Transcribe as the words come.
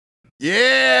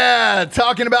Yeah,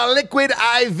 talking about liquidiv.com,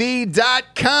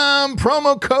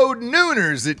 promo code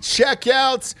Nooners at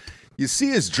checkout. You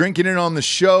see us drinking it on the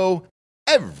show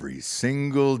every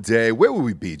single day. Where would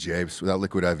we be, James, without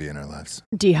Liquid IV in our lives?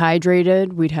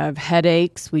 Dehydrated, we'd have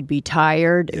headaches, we'd be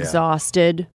tired,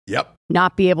 exhausted. Yep.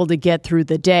 Not be able to get through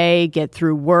the day, get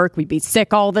through work. We'd be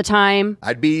sick all the time.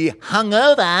 I'd be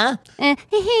hungover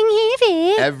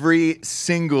every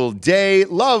single day.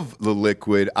 Love the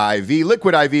Liquid IV.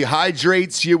 Liquid IV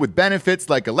hydrates you with benefits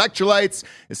like electrolytes,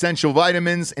 essential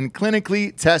vitamins, and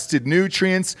clinically tested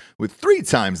nutrients with 3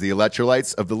 times the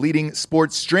electrolytes of the leading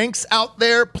sports drinks out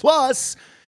there, plus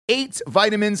 8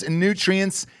 vitamins and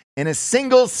nutrients in a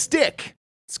single stick.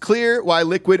 It's clear why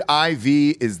Liquid IV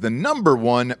is the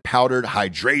 #1 powdered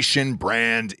hydration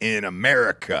brand in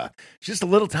America. It's just a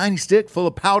little tiny stick full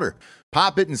of powder.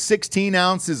 Pop it in 16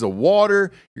 ounces of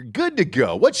water. You're good to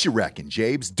go. What you reckon,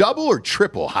 Jabes? Double or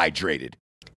triple hydrated?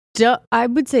 I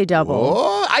would say double.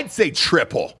 Oh, I'd say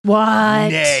triple. What?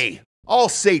 Nay, I'll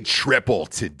say triple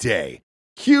today.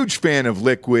 Huge fan of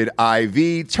Liquid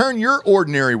IV. Turn your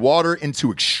ordinary water into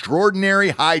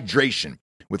extraordinary hydration.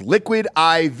 With Liquid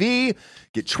IV,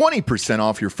 get 20%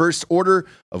 off your first order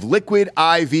of Liquid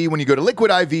IV when you go to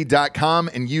liquidiv.com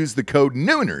and use the code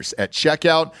Nooners at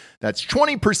checkout. That's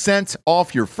 20%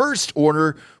 off your first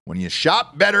order when you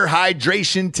shop better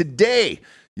hydration today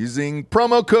using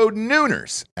promo code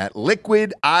Nooners at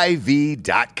liquidiv.com.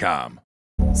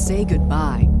 Say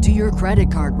goodbye to your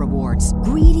credit card rewards.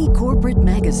 Greedy corporate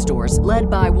mega stores, led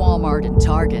by Walmart and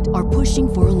Target, are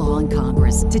pushing for a law in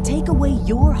Congress to take away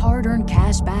your hard-earned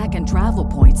cash back and travel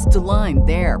points to line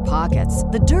their pockets.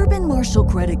 The Durbin-Marshall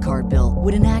credit card bill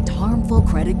would enact harmful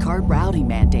credit card routing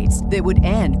mandates that would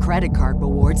end credit card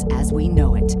rewards as we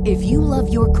know it. If you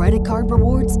love your credit card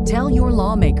rewards, tell your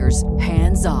lawmakers,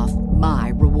 hands off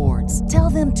my rewards.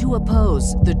 Tell them to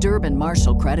oppose the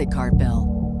Durbin-Marshall credit card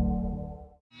bill.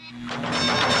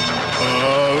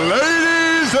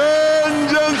 Ladies and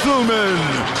gentlemen,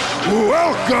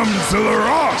 welcome to the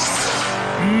Ross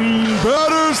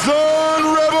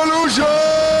Patterson Revolution!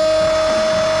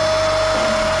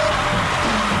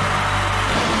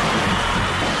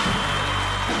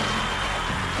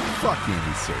 Fuck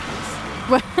Andy Serkis.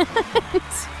 What?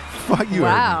 Fuck you,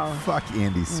 Wow. Ernie. Fuck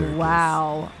Andy Serkis.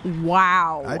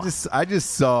 Wow. I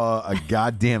just saw a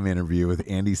goddamn interview with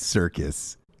Andy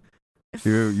Serkis,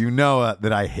 who you know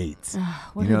that I hate.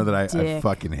 What you know a that I dick.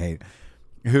 fucking hate.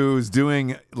 Who's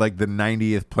doing like the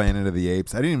 90th Planet of the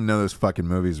Apes? I didn't even know those fucking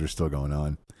movies were still going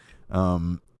on.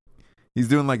 He's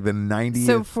doing like the 90th.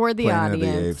 So for the Planet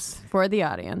audience,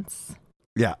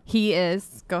 yeah, he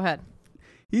is. Go ahead.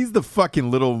 he's the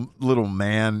fucking little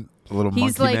man, little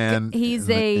He's monkey like man. he's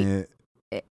a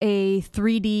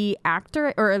 3D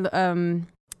actor or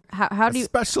how do you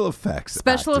special effects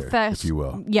special actor, effects, if you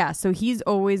will. Yeah, so he's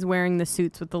always wearing the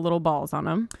suits with the little balls on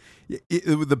them.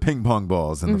 With the ping pong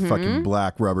balls and the fucking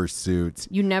black rubber suits.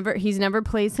 He's never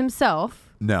plays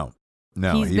himself. No,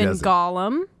 He's he been doesn't.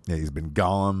 Gollum. Yeah, he's been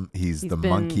Gollum. He's the been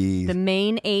monkey. the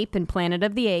main ape in Planet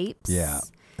of the Apes. Yeah.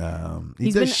 He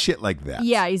He's does been- shit like that.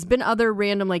 Yeah, he's been other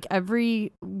random, like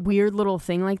every weird little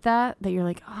thing like that you're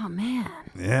like, oh man,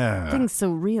 Yeah. that thing's so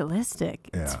realistic.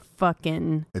 It's Yeah.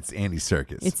 fucking, It's Andy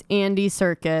Serkis. it's Andy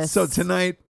Serkis. So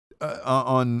tonight,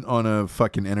 on a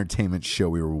fucking entertainment show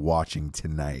we were watching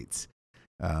tonight,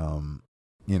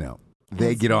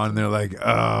 they get on and they're like,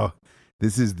 oh,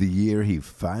 this is the year he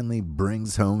finally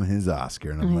brings home his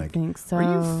Oscar. And I'm I like, think so. are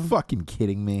you fucking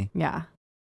kidding me? Yeah.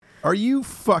 Are you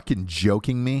fucking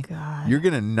joking me? God. You're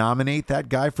going to nominate that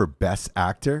guy for Best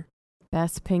Actor?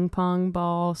 Best ping pong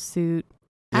ball suit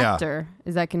Yeah. actor.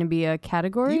 Is that going to be a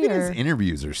category? Even or? his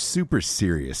interviews are super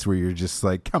serious where you're just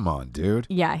like, come on, dude.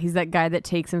 Yeah, he's that guy that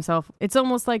takes himself. It's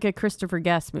almost like a Christopher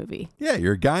Guest movie. Yeah,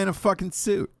 you're a guy in a fucking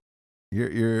suit.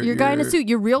 You're Your guy in a suit.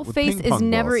 Your real with face ping is pong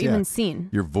never balls, yeah. even seen.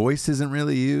 Your voice isn't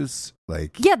really used.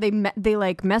 Like, Yeah, they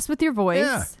like mess with your voice.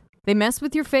 Yeah. They mess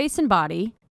with your face and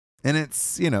body. and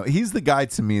it's, he's the guy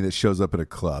to me that shows up at a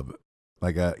club,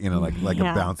 like a Yeah.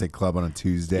 bouncy club on a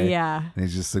Tuesday. Yeah. And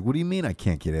he's just like, what do you mean I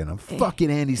can't get in? I'm fucking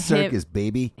Andy Serkis,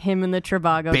 baby. Him and the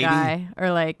Trivago Baby. guy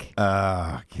are like,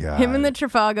 Oh, God. him and the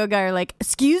Trivago guy are like,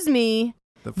 excuse me,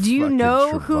 The do you fucking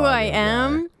know who Trivago I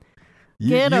am? guy. You,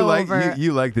 Get you over- Like,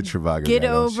 you like the Trivago Get guy,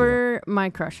 don't you? over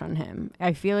my crush on him.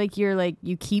 I feel like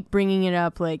you keep bringing it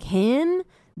up, like him,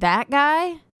 that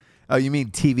guy. Oh, you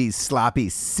mean TV sloppy,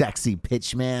 sexy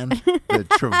pitch man? The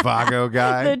Trivago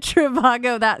guy? The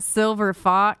Trivago, that silver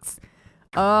fox.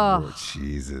 Oh,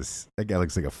 Jesus. That guy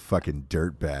looks like a fucking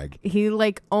dirtbag.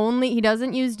 He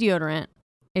doesn't use deodorant.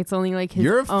 It's only like his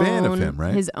You're a fan of own- him,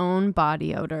 right? His own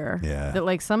body odor. Yeah. That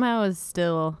like somehow is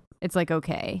still it's like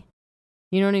okay.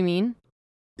 You know what I mean?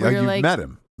 Yeah, Where you're you've like, met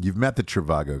him. You've met the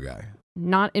Trivago guy.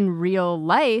 not in real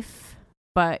life,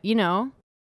 but you know,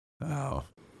 Oh,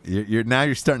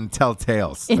 you're starting to tell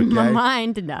tales. in my okay?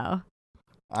 mind, no.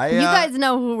 I, You guys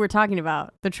know who we're talking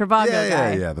about. The Trivago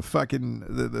guy. Yeah. The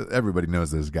fucking everybody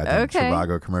knows those goddamn Okay.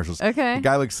 Trivago commercials. Okay. The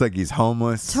guy looks like he's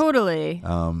homeless. Totally.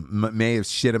 May have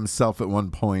shit himself at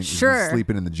one point. He's Sure. been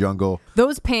sleeping in the jungle.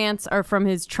 Those pants are from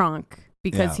his trunk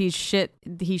because Yeah.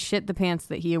 he shit the pants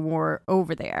that he wore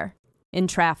over there in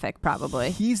traffic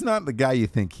probably. He's not the guy you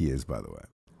think he is, by the way.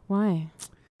 Why?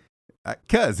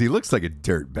 Because he looks like a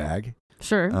dirt bag.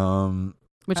 Sure.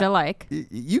 Which I like.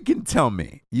 You can tell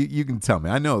me. You can tell me.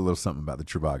 I know a little something about the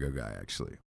Trivago guy,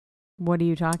 actually. What are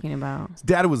you talking about? His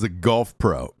dad was a golf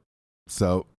pro.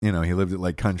 So, he lived at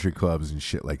like country clubs and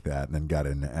shit like that and then got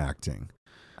into acting.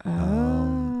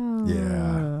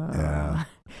 Yeah.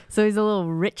 So he's a little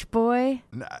rich boy?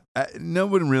 No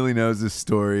one really knows this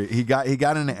story. He got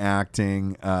into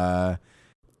acting.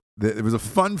 There was a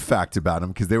fun fact about him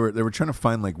because they were trying to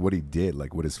find like what he did,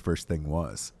 like what his first thing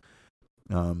was.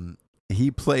 He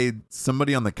played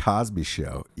somebody on the Cosby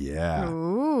Show. Yeah.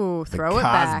 Ooh, The throw it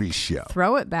back. Cosby Show.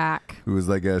 Throw it back. Who was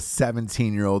like a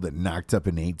 17-year-old that knocked up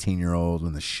an 18-year-old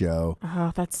on the show.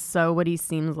 Oh, that's so what he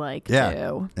seems like, Yeah.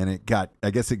 too. And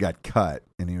I guess it got cut.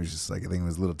 And he was just like, I think it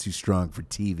was a little too strong for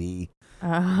TV.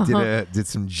 Oh. Did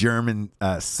some German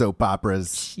soap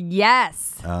operas.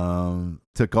 Yes.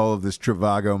 Took all of this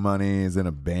Trivago money. He's in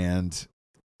a band.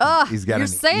 Ugh, He's got you're an-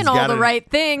 saying he's all got the an- right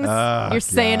things. Oh, you're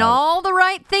saying God. all the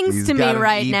right things He's to me got an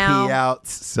right EP now. out.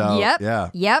 So Yep.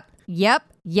 yeah,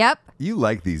 Yep. you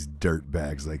like these dirt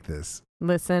bags like this.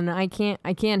 Listen, I can't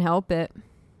help it.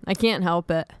 I can't help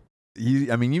it.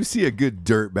 You see a good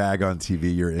dirt bag on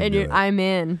TV, you're into it. I'm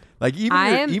in. Like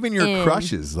even your in.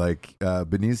 crushes, like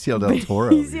Benicio del Toro.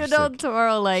 Benicio You're just del like,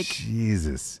 Toro, like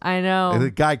Jesus. I know.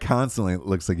 The guy constantly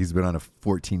looks like he's been on a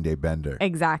 14-day bender.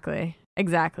 Exactly.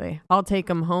 I'll take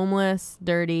him homeless,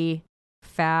 dirty,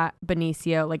 fat,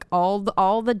 Benicio, like all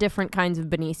the different kinds of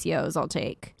Benicios I'll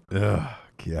take. Ugh,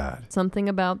 God. Something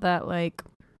about that like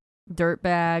dirt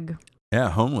bag. Yeah,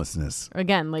 homelessness.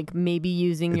 Again, like maybe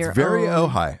using your It's very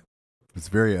own. Ojai. It's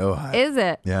very Ojai. Is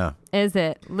it? Yeah. Is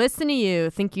it? Listen to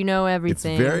you. Think you know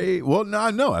everything. It's very well.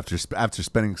 No. After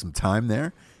spending some time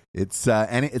there, it's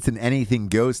an anything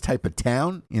goes type of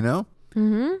town.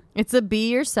 Mm-hmm. It's a be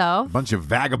A yourself. bunch of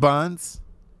vagabonds.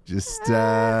 Just Is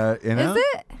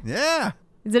it? Yeah.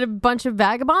 Is it a bunch of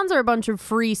vagabonds or a bunch of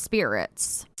free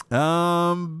spirits?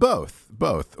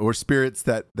 Both, or spirits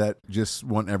that just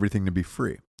want everything to be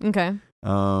free. Okay.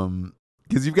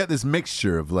 Because you've got this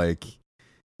mixture of like,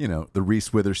 the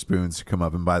Reese Witherspoons who come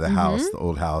up and buy the house, the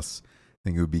old house. I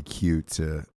think it would be cute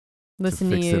to Listen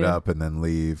fix to you. it up and then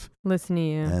leave. Listen to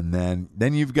you. And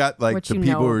then you've got like What the you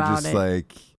people know who are about just it.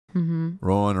 like Mm-hmm.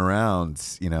 rolling around,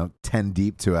 10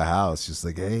 deep to a house, just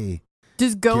like, hey,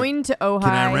 Just going to Ojai. can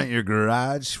I rent your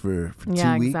garage for 2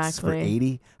 Yeah, weeks exactly. for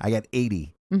 80? I got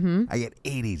 80. Mm-hmm. I get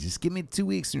 80. Just give me 2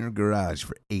 weeks in your garage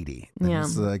for 80. And Yeah.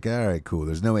 it's like, all right, cool.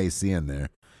 There's no AC in there.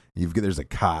 There's a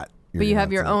cot. But you gonna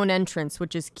have your to- own entrance,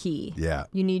 which is key. Yeah.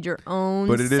 You need your own.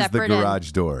 But it is the separate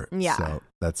garage door. Yeah. So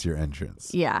that's your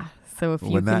entrance. Yeah. So if you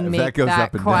When can that make goes that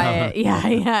up and quiet,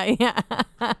 down.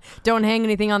 yeah. Don't hang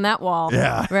anything on that wall.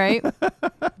 Yeah. Right.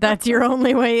 That's your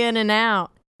only way in and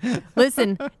out.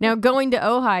 Listen, now going to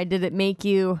Ojai, did it make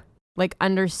you like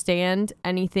understand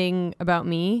anything about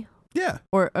me? Yeah.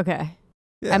 Or okay,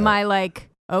 Yeah. am I like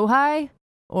Ojai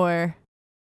or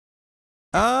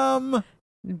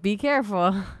be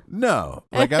careful? No.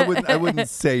 Like I wouldn't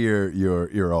say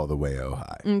you're all the way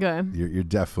Ojai. Okay. You're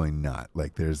definitely not.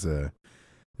 Like there's a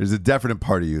definite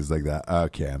part of you is like that.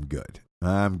 Okay, I'm good.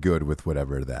 I'm good with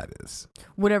whatever that is.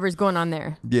 Whatever's going on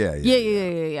there.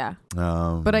 Yeah.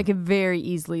 But I could very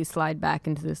easily slide back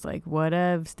into this like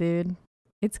whatevs, dude.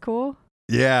 It's cool.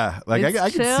 Yeah, like It's I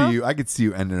could chill. see you. I could see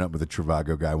you ending up with a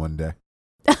Trivago guy one day.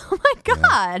 Oh my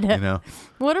god.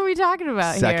 What are we talking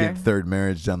about Second, here? third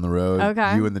marriage down the road.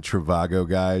 Okay. You and the Trivago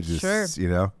guy just,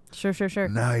 Sure. Sure.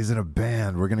 No, he's in a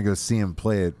band. We're gonna go see him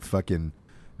play at fucking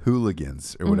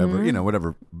Hooligans or whatever. Mm-hmm.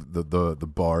 Whatever the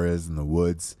bar is in the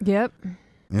woods. Yep.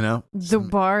 The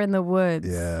bar in the woods.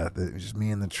 Yeah, just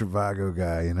me and the Trivago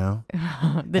guy.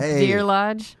 The Hey. Deer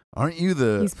Lodge. Aren't you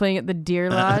the? He's playing at the Deer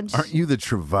Lodge. Aren't you the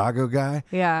Trivago guy?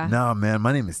 Yeah. No, man.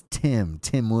 My name is Tim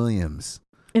Williams.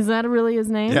 Is that really his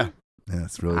name? Yeah,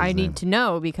 that's really. I his need name. to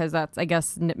know because that's, I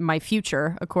guess, my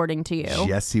future, according to you.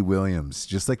 Jesse Williams,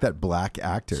 just like that black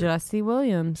actor. Jesse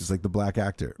Williams. Just like the black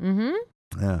actor. Mm-hmm.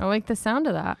 Yeah. I like the sound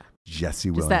of that. Jesse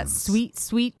Just Williams. that sweet,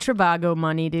 sweet Trivago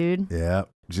money, dude. Yeah.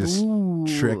 just Ooh.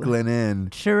 trickling in.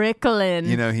 Trickling.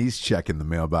 You know, he's checking the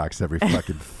mailbox every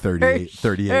fucking 38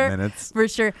 sure. minutes. For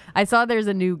sure. I saw there's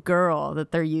a new girl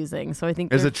that they're using, so I think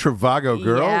There's they're- a Trivago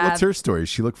girl. Yeah. What's her story?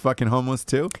 She look fucking homeless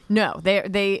too? No,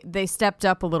 they stepped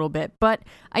up a little bit, but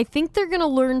I think they're going to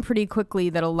learn pretty quickly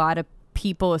that a lot of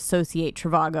people associate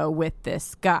Trivago with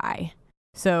this guy.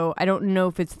 So I don't know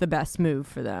if it's the best move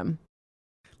for them.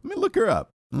 Let me look her up.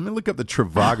 Let me look up the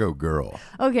Trivago girl.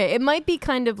 Okay, it might be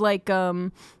kind of like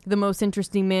the most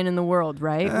interesting man in the world,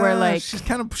 right? Where like she's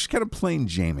kind of plain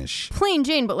Jane-ish. plain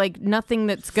Jane, but like nothing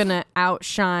that's gonna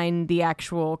outshine the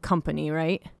actual company,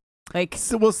 right? Like,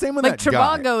 So, same with like that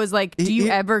guy. Trivago is like, do you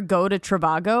He- ever go to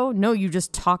Trivago? No, you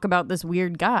just talk about this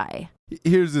weird guy.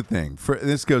 Here's the thing.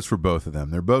 This goes for both of them.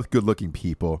 They're both good-looking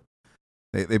people.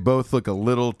 They both look a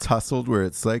little tussled, where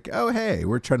it's like, oh hey,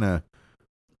 we're trying to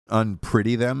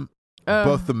unpretty them.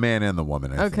 Both the man and the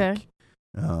woman. I Okay.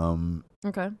 think.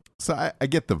 Okay. So I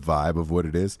get the vibe of what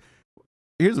it is.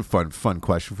 Here's a fun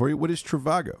question for you. What is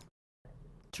Trivago?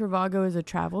 Trivago is a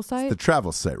travel site. The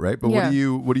travel site, right? But Yeah.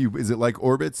 what do you? Is it like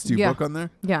Orbitz? Do you Yeah. book on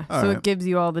there? Yeah, All so right. it gives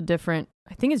you all the different.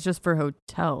 I think it's just for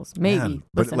hotels, maybe. Man,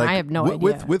 but Listen, like, I have no with,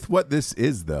 idea. With what this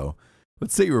is, though,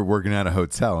 let's say you were working at a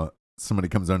hotel, somebody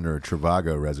comes under a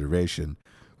Trivago reservation.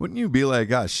 Wouldn't you be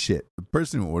like, oh shit, the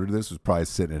person who ordered this was probably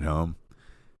sitting at home,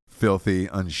 filthy,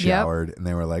 unshowered, and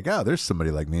they were like, oh, there's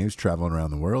somebody like me who's traveling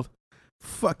around the world.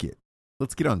 Fuck it,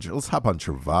 let's hop on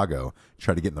Trivago,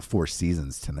 try to get in the Four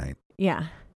Seasons tonight, Yeah.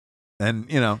 and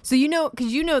So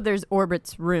because there's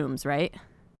Orbitz rooms, right?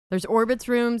 There's Orbitz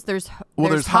rooms. There's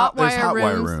there's Hotwire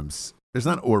Hotwire rooms. There's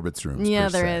not Orbitz rooms. Yeah,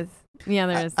 per there se. is. Yeah,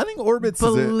 there is. I think Orbitz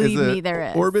Believe is a me, there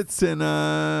is. Orbitz and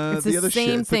It's the the other same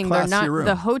shit. It's a thing. They're not. classier room.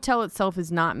 The hotel itself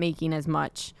is not making as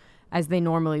much as they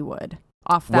normally would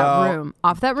off that Well, room.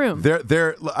 Off that room.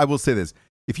 There. I will say this: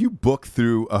 if you book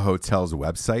through a hotel's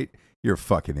website, you're a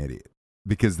fucking idiot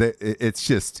because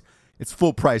it's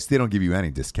full price. They don't give you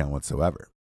any discount whatsoever.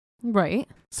 Right.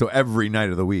 So every night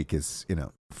of the week is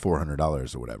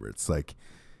 $400 or whatever. It's like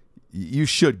you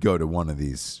should go to one of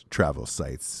these travel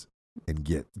sites and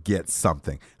get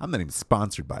something. I'm not even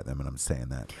sponsored by them, and I'm saying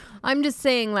that. I'm just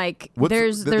saying, like, There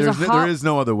is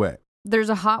no other way. there's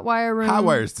a Hotwire room.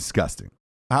 Hotwire is disgusting.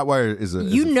 Hotwire is a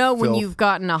When filth you've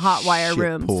gotten a Hotwire shit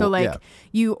room. pool. So like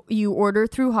Yeah. you order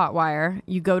through Hotwire,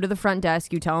 you go to the front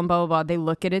desk, you tell them blah blah blah. They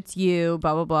look at it's you,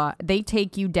 blah blah blah. They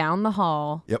take you down the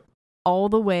hall. Yep. All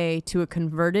the way to a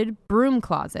converted broom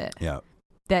closet. Yeah.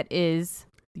 That is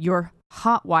your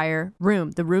Hotwire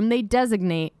room, the room they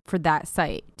designate for that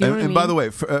site. Do you know what I mean? By the way,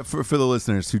 for the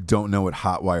listeners who don't know what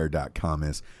hotwire.com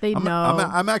is, They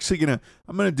I'm actually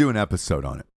gonna do an episode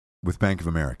on it with Bank of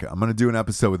America. I'm gonna do an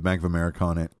episode with Bank of America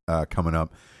on it coming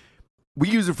up. We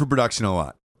use it for production a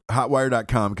lot.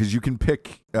 Hotwire.com because you can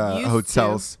pick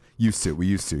hotels. We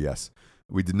used to, yes.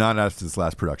 We did not after this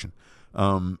last production,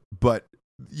 but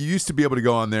you used to be able to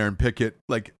go on there and pick it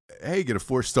like, hey, get a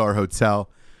 4-star hotel,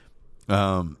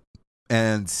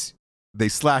 and they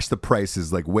slash the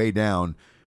prices like way down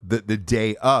the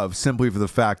day of, simply for the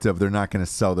fact of they're not going to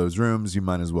sell those rooms. You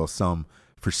might as well sell them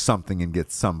for something and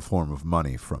get some form of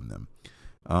money from them.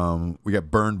 We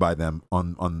got burned by them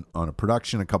on a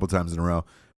production a couple times in a row.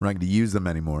 We're not going to use them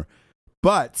anymore.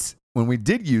 But when we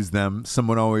did use them,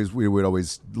 we would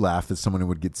always laugh that someone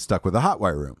would get stuck with a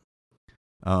Hotwire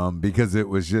room. Because it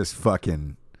was just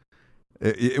fucking.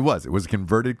 It was a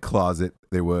converted closet.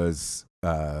 There was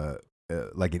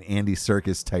like an Andy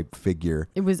Serkis type figure.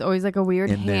 it was always like a weird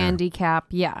in there. handicap.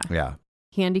 Yeah. Yeah,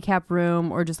 Handicap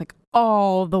room, or just like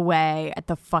all the way at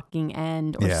the fucking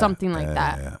end, or something like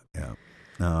that.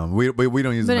 Yeah. We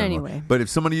don't use But them anymore. anyway. But if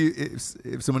someone used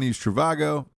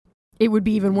Trivago, It would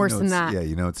be even worse than that. Yeah,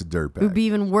 it's a dirtbag. It would be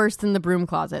even worse than the broom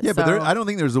closet. Yeah, so. but I don't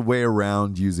think there's a way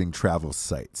around using travel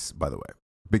sites, by the way,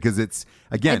 because it's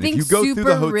I again, think if you go super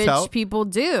through the hotel, rich people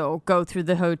do go through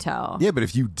the hotel. yeah, but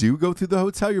if you do go through the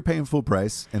hotel, you're paying full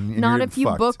price, and Not you're if you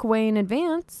fucked. book way in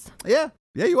advance. Yeah,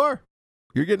 you are.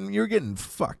 You're getting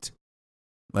fucked.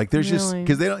 Like there's just Really?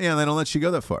 because they don't let you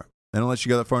go that far. They don't let you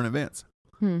go that far in advance.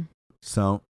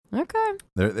 So Okay.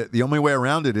 the only way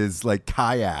around it is like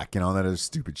Kayak and all that other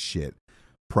stupid shit.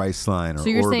 Priceline or So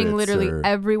you're saying Orbitz literally or-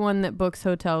 everyone that books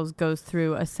hotels goes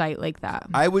through a site like that.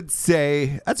 I would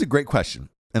say that's a great question.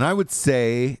 And I would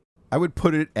say I would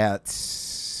put it at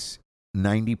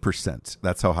 90%.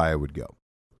 That's how high I would go.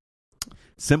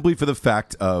 Simply for the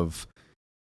fact of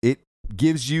it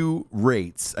gives you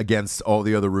rates against all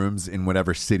the other rooms in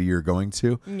whatever city you're going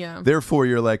to. Yeah. Therefore,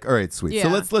 you're like, all right, sweet. So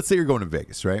Yeah. let's say you're going to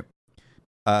Vegas, right?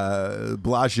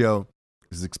 Bellagio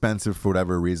is expensive for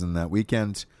whatever reason that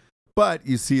weekend. But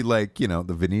you see like, the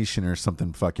Venetian or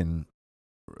something fucking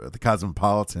the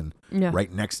Cosmopolitan. Yeah.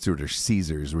 Right next to it are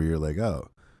Caesars, where you're like, oh,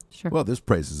 Sure. well, those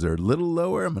prices are a little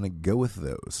lower. I'm going to go with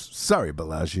those. Sorry,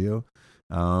 Bellagio.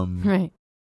 Right.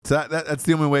 So that's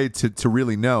the only way to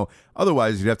really know.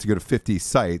 Otherwise, you'd have to go to 50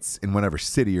 sites in whatever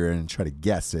city you're in and try to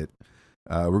guess it.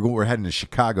 We're heading to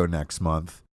Chicago next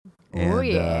month. And, Oh,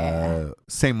 yeah.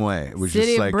 Same way. It was City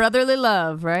just of like, brotherly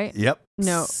love, right? yep.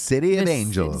 No. City of The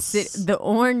Angels. the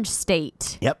Orange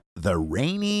State. Yep. The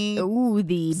rainy. Ooh,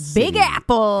 the City. Big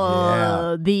Apple.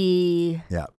 Yeah. The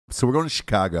Yeah. So we're going to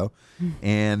Chicago.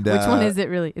 And which one is it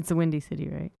really? It's a windy city,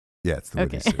 right? Yeah, it's the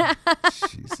Okay. windy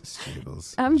city. Jesus,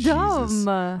 Jables. I'm Jesus.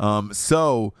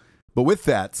 dumb. But with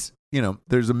that,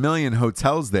 there's a million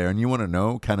hotels there, and you want to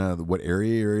know kind of what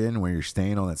area you're in, where you're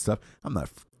staying, all that stuff. I'm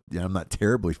not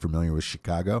terribly familiar with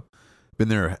Chicago. Been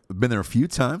there a few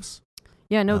times.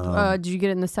 Yeah, no. Did you get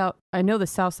it in the south? I know the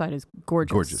south side is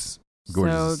gorgeous.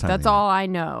 Gorgeous. So that's all I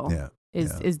know. Yeah.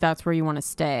 Is that's where you want to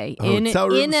stay Hotel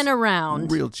in rooms, and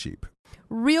around. real cheap.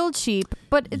 Real cheap,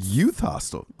 but it's Youth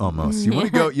hostel almost. You want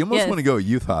to go? You almost Yes. want to go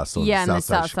youth hostel. yeah, in in the the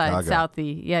south side, Chicago.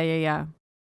 Southie. Yeah.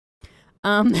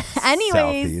 Anyways,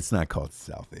 Southie. It's not called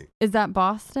Southie. is that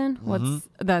Boston?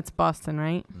 That's Boston,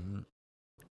 right? Mhm.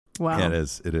 Wow. Yeah, it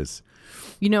is. It is.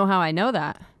 You know how I know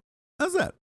that? How's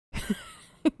that?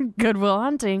 Goodwill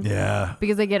Hunting. Yeah.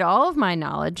 Because I get all of my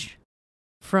knowledge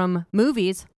from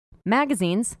movies,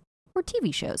 magazines, or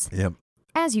TV shows, Yep.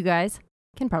 as you guys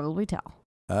can probably tell.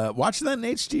 Watching that in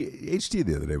HD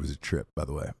the other day was a trip, by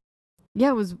the way.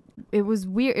 Yeah, it was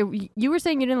weird. You were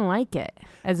saying you didn't like it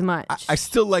as much. I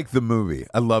still like the movie.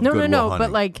 I love No, Good no, Will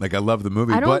but Hunting. I love the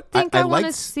movie. I don't but think I want to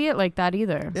liked, see it like that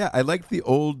either. Yeah, I like the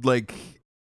old look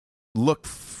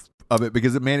of it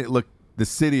because it made it look the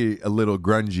city a little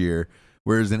grungier.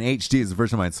 Whereas in HD, it's the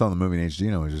first time I saw the movie in HD,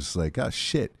 and I was just like, oh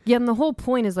shit. Yeah, and the whole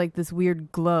point is like this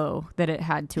weird glow that it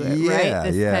had to it, right?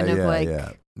 This yeah, kind of yeah, like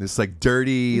yeah. This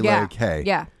dirty, Yeah, hey.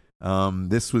 yeah,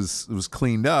 This was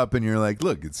cleaned up, and you're like,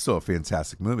 look, it's still a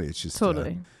fantastic movie. It's just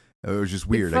totally. It was just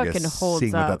weird, I fucking guess, holds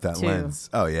seeing without up, that too. lens.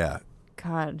 Oh yeah,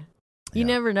 God, you Yeah.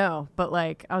 never know. But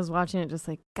I was watching it, just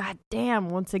God damn.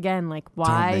 Once again,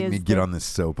 why Don't make is me get on this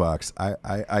soapbox.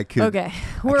 I could. Okay,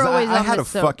 we're 'cause always I on had the a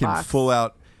fucking soapbox. full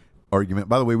out argument.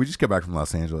 By the way, we just got back from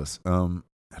Los Angeles. I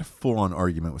had a full on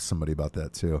argument with somebody about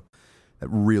that too. That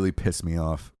really pissed me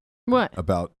off What?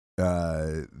 about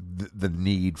the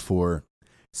need for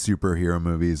superhero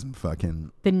movies and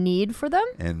fucking The need for them?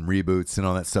 and reboots and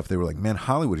all that stuff. They were like, man,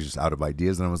 Hollywood is just out of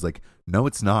ideas. And I was like, no,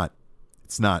 it's not.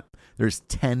 It's not. There's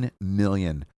 10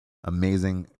 million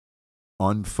amazing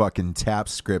on fucking tap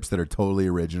scripts that are totally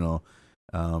original.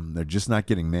 They're just not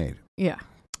getting made. Yeah.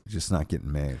 Just not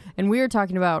getting made. And we were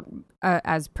talking about,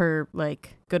 as per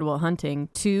Goodwill Hunting,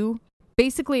 two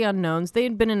basically unknowns. They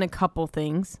had been in a couple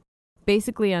things,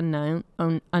 basically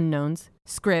unknowns,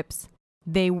 scripts.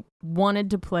 They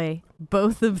wanted to play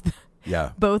both of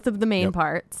the main Yep.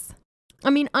 parts. I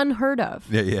mean, unheard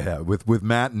of. Yeah. With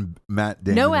Matt Damon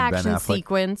No and Ben action Affleck.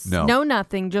 sequence. No. No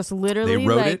nothing. Just literally They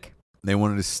wrote it. They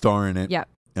wanted to star in it. Yeah.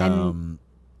 And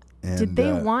Did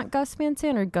they want Gus Van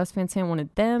Sant, or Gus Van Sant wanted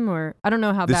them, or I don't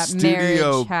know how the that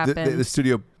studio? marriage happened. The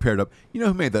studio paired up. You know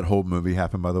who made that whole movie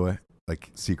happen? By the way,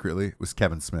 secretly, it was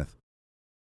Kevin Smith.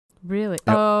 Really?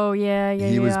 Yep. Oh yeah.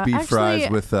 He was beef Actually, fries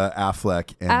with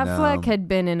Affleck. And, Affleck had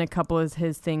been in a couple of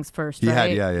his things first, He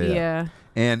right? had, yeah.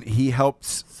 And he helped.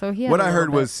 So he had What a I heard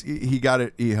little bit. was he got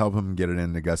it. He helped him get it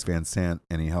into Gus Van Sant,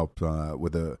 and he helped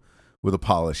with a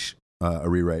polish, a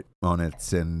rewrite on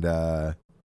it, and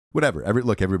whatever.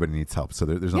 Everybody needs help, so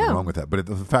there's nothing Yeah. wrong with that. But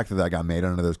the fact that got made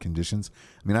under those conditions,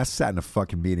 I mean, I sat in a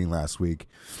fucking meeting last week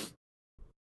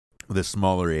with a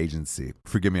smaller agency.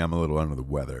 Forgive me, I'm a little under the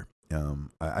weather.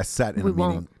 I sat in We a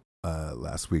meeting won't.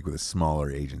 last week with a smaller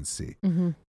agency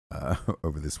Mhm.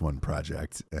 over this one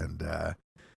project, and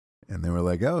they were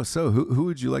like, "Oh, so who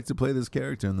would you like to play this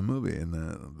character in the movie?" And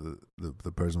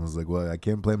the person was like, "Well, I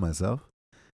can't play myself."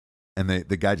 And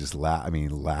the guy just laughed. I mean, he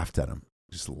laughed at him.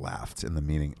 Just laughed in the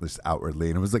meeting, just outwardly,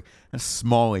 and it was like a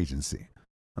small agency.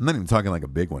 I'm not even talking like a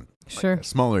big one. Sure. Like a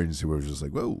smaller agency where it was just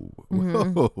like, whoa,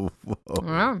 Mhm. whoa.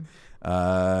 Wow.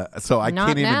 So I Not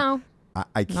can't even. now. I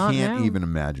Not can't now. even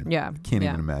imagine. Yeah. I can't yeah.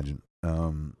 even imagine.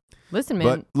 Listen, man.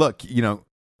 But look,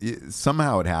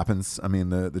 somehow it happens. I mean,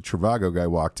 the Trivago guy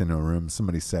walked into a room.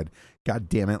 Somebody said, "God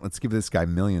damn it, let's give this guy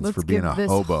millions Let's for being give a this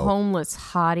hobo, homeless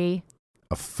hottie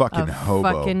a fucking a hobo."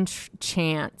 fucking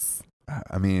chance.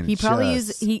 I mean, He probably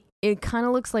just- uses It kind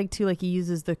of looks like he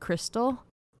uses the Crystal,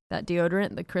 that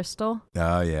deodorant, the Crystal.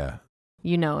 Oh yeah,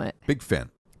 You know it. big fan.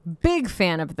 Big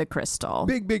fan of the Crystal.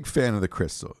 Big fan of the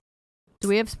Crystal. Do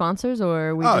we have sponsors, or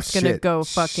are we Oh, just gonna shit. go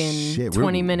fucking Shit,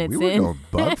 20 minutes we in? were going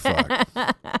bug fuck.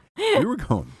 We were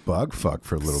going bug fuck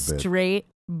for a little bit. Straight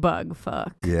bug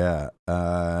fuck. Yeah.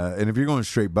 And if you're going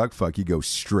straight bug fuck, you go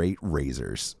straight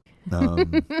razors.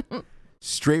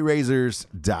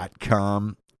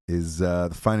 Straightrazors.com is the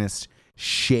finest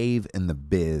shave in the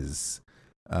biz.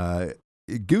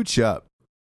 Gooch up.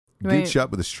 Right. Gooch up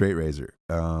with a straight razor.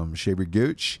 Shave your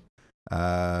gooch.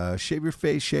 Shave your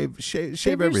face.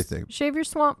 Shave everything. Shave your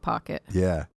swamp pocket.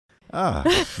 Yeah. Ah,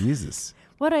 Jesus.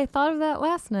 What? I thought of that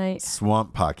last night.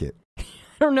 Swamp pocket. I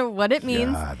don't know what it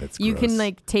means. God, that's You gross. can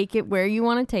like take it where you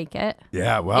want to take it.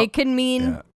 Yeah, well. It can mean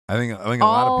Yeah. I think a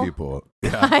lot all of people.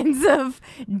 Yeah. kinds of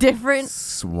different.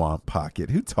 Swamp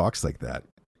pocket. Who talks like that?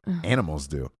 Animals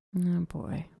do. Oh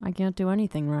boy, I can't do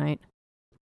anything right.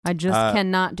 I just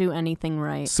cannot do anything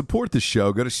right. Support the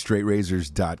show. Go to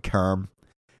straightrazors.com.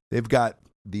 They've got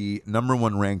the number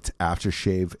one ranked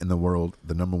aftershave in the world,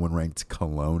 the number one ranked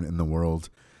cologne in the world.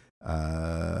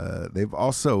 They've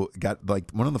also got like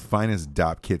one of the finest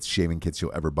DOP kits, shaving kits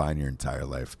you'll ever buy in your entire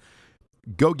life.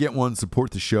 Go get one.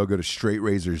 Support the show. Go to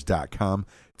straightrazors.com.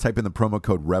 Type in the promo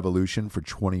code REVOLUTION for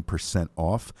 20%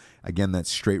 off. Again,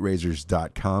 that's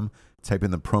straightrazors.com. Type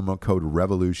in the promo code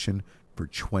REVOLUTION for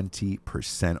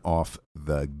 20% off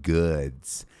the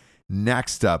goods.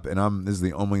 Next up, and this is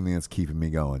the only thing that's keeping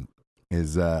me going,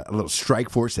 is a little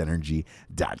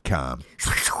StrikeForceEnergy.com.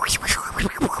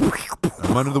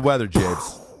 I'm under the weather,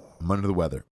 Jabes. I'm under the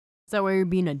weather. Is that where you're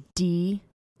being a D?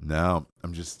 No,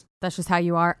 I'm just That's just how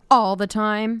you are all the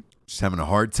time. having a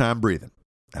hard time breathing.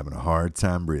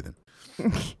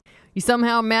 You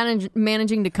somehow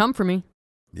managing to come for me.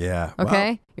 Yeah.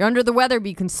 Okay, you're under the weather, but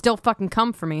you can still fucking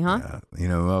come for me, huh? Well, you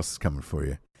know who else is coming for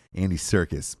you? Andy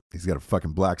Serkis. He's got a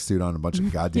fucking black suit on, a bunch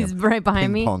of goddamn He's right behind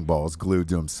ping me. pong balls glued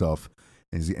to himself,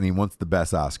 and he wants the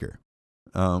best Oscar.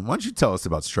 Why don't you tell us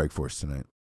about Strikeforce tonight?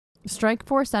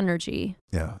 Strikeforce Energy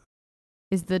Yeah.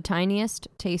 is the tiniest,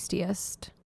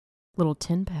 tastiest little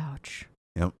tin pouch.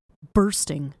 Yep.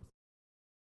 Bursting.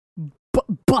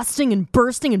 Busting and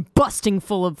bursting and busting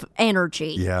full of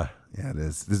energy. Yeah. Yeah, it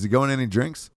is. Does it go in any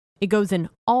drinks? It goes in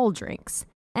all drinks.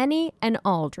 Any and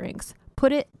all drinks.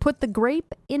 Put the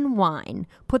grape in wine.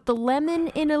 Put the lemon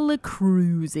in a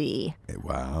LaCroix.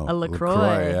 Wow. A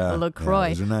LaCroix. Yeah. A LaCroix. Yeah,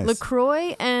 those are nice.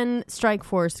 LaCroix and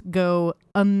Strikeforce go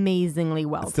amazingly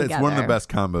well together. It's one of the best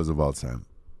combos of all time.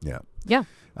 Yeah. Yeah.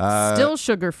 Still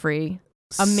sugar-free.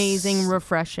 Amazing,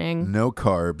 refreshing. No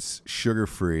carbs,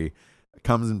 sugar-free.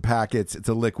 Comes in packets. It's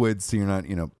a liquid, so you're not,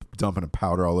 dumping a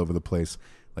powder all over the place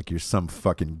like you're some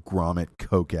fucking grommet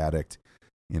Coke addict,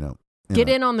 Get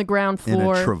in on the ground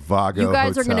floor. In a Trivago You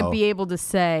guys hotel. are going to be able to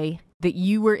say that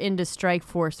you were into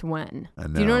Strikeforce when. I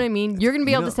know. Do you know what I mean? You're going to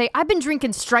be able to say, I've been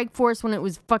drinking Strikeforce when it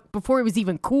was before it was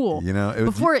even cool.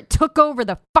 Before it took over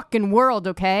the fucking world,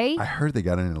 okay? I heard they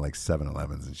got into like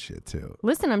 7-Elevens and shit too.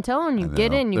 Listen, I'm telling you,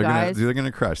 get in, you they're guys. They're going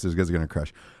to crush. Those guys are going to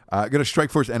crush. Go to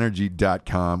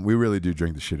StrikeForceEnergy.com. We really do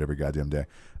drink the shit every goddamn day.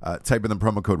 Type in the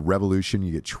promo code REVOLUTION.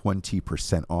 You get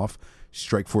 20% off.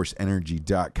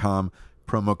 StrikeForceEnergy.com.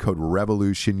 Promo code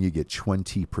REVOLUTION. You get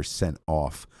 20%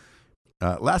 off.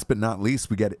 Last but not least,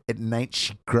 we got At Night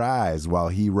She Cries While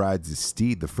He Rides His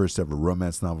Steed, the first ever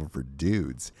romance novel for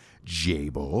dudes.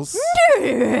 Jables.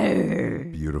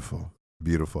 Beautiful.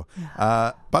 Beautiful.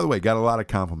 By the way, got a lot of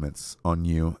compliments on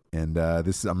you. And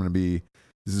this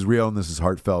is real and this is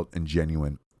heartfelt and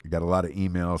genuine. I got a lot of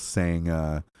emails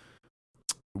saying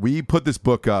we put this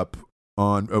book up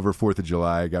on over 4th of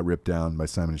July. It got ripped down by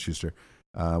Simon & Schuster.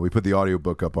 We put the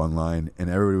audiobook up online and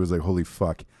everybody was like, holy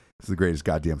fuck, this is the greatest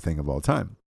goddamn thing of all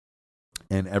time.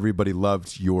 And everybody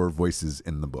loved your voices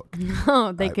in the book.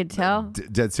 Oh, they could tell?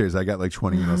 Dead serious. I got like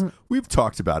 20 emails. We've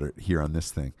talked about it here on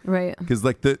this thing. Right. Because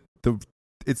like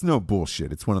it's no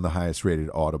bullshit. It's one of the highest rated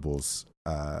Audibles,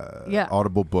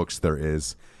 Audible books there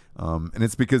is. And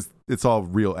it's because it's all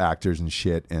real actors and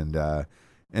shit. And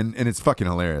it's fucking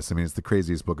hilarious. I mean, it's the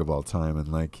craziest book of all time. And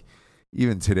like,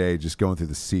 even today, just going through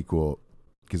the sequel,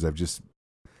 because I've just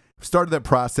started that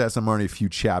process. I'm already a few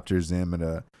chapters in,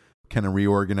 but kind of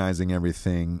reorganizing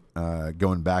everything,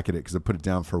 going back at it because I put it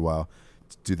down for a while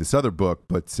to do this other book.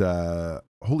 But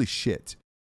holy shit.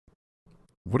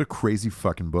 What a crazy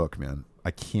fucking book, man.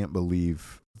 I can't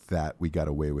believe that we got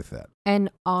away with that. And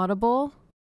Audible,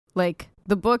 like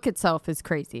the book itself is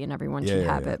crazy and everyone should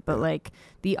have it. But like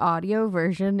the audio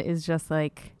version is just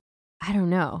like, I don't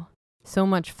know, so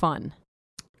much fun.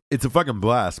 It's a fucking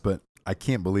blast, but I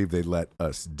can't believe they let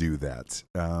us do that.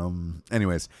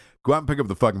 Anyways, go out and pick up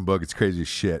the fucking book. It's crazy as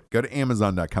shit. Go to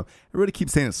Amazon.com. Everybody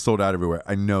keeps saying it's sold out everywhere.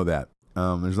 I know that.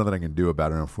 There's nothing I can do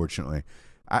about it, unfortunately.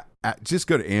 just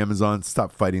go to Amazon.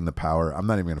 Stop fighting the power. I'm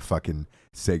not even gonna fucking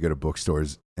say go to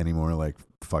bookstores anymore. Like,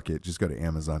 fuck it. Just go to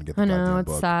Amazon. Get the I know goddamn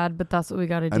it's book. sad, but that's what we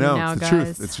got to do I know, now, it's the guys.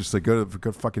 truth. It's just like go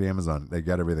to fucking Amazon. They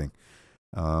got everything.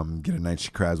 Get a night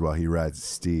she cries while he rides his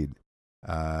steed.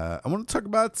 I want to talk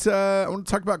about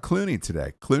Clooney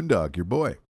today. Clune Dog, your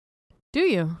boy. Do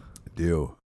you? I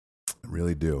do. I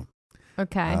really do.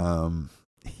 Okay.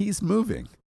 He's moving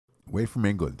away from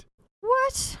England.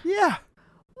 What? Yeah.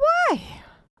 Why?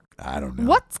 I don't know.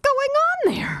 What's going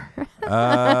on there?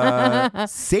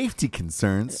 Safety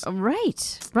concerns.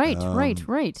 Right.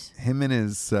 Him and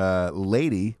his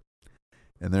lady,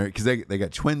 and because they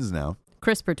got twins now.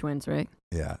 CRISPR twins, right?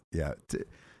 Yeah.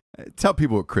 Tell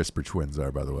people what CRISPR twins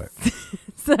are, by the way.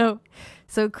 So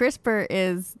CRISPR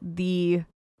is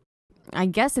I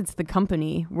guess it's the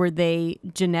company where they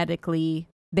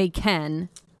can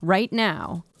right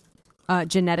now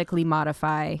genetically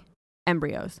modify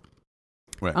embryos.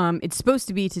 Right. It's supposed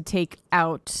to be to take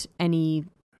out any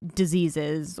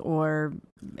diseases or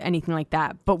anything like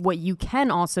that. But what you can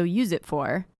also use it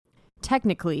for,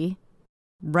 technically,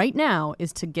 right now,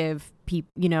 is to give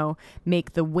people,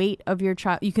 make the weight of your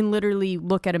child. You can literally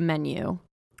look at a menu,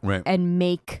 right, and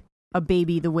make a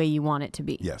baby the way you want it to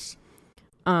be. Yes.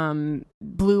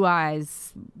 Blue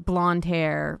eyes, blonde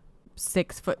hair,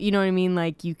 6 foot. You know what I mean?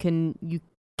 Like you can.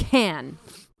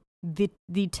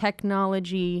 The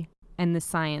technology and the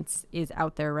science is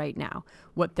out there right now.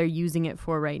 What they're using it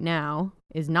for right now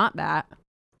is not that.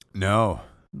 No.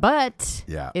 But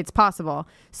yeah, it's possible.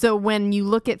 So when you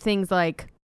look at things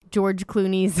like George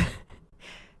Clooney's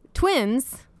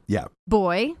twins, yeah,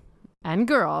 boy and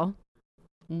girl,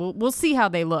 we'll see how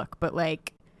they look. But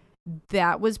like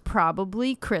that was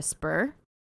probably CRISPR.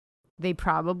 They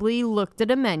probably looked at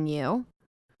a menu.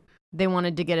 They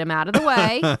wanted to get him out of the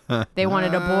way. They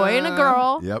wanted a boy and a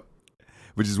girl. Yep.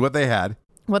 Which is what they had.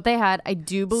 I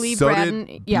do believe so Brad did and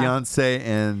Beyonce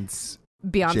and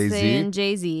Jay-Z, and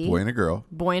Jay-Z. Boy and a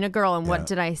girl. And what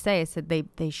did I say? I said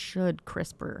they should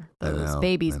CRISPR those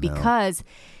babies I know. because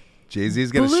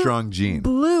Jay-Z's got a strong gene.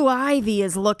 Blue Ivy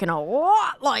is looking a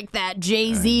lot like that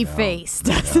Jay-Z face,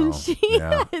 doesn't she?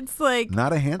 Yeah. It's like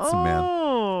not a handsome man.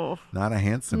 Oh. Not a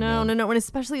handsome man. No. And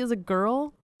especially as a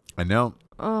girl. I know.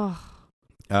 Oh.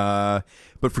 But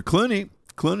for Clooney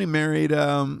married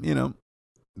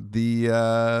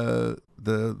the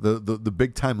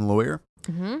big time lawyer.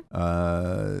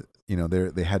 Mm-hmm.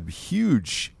 They had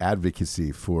huge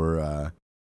advocacy for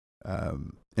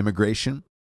immigration.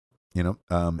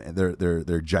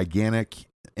 They're gigantic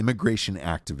immigration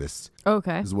activists.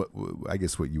 Okay, is what I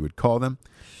guess what you would call them.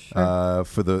 Sure.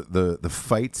 For the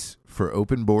fight for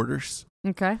open borders.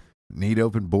 Okay. Need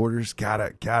open borders.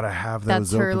 Gotta have those.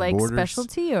 That's her open borders.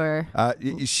 specialty, or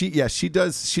she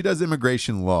does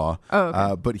immigration law. Oh,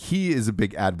 okay. But he is a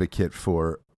big advocate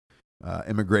for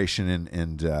immigration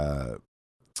and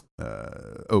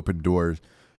open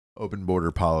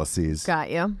border policies.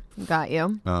 Got you.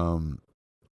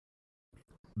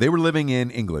 They were living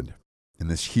in England in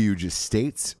this huge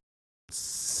estate.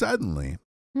 Suddenly,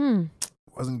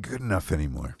 wasn't good enough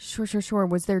anymore. Sure.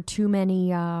 Was there too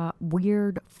many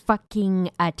weird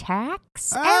fucking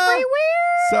attacks everywhere?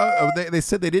 So they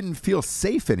said they didn't feel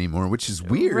safe anymore, which is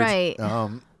weird. Right.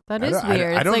 That is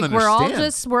weird. I don't like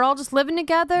understand. we're all just living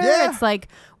together. Yeah. It's like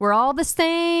we're all the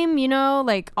same,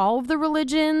 like all of the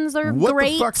religions are what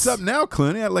great. What the fuck's up now,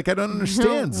 Clooney? I don't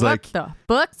understand. It's what the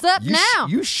fuck's up now?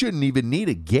 You shouldn't even need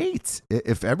a gate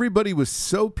if everybody was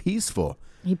so peaceful.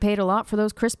 He paid a lot for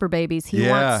those CRISPR babies. He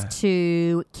wants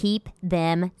to keep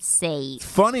them safe. It's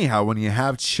funny how when you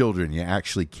have children, you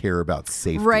actually care about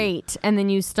safety. Right. And then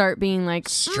you start being like,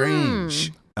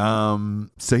 strange.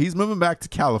 So he's moving back to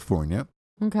California.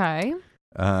 Okay.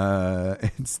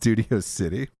 In Studio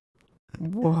City.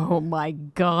 Whoa, my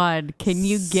God. Can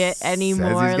you get any says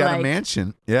more? He's got a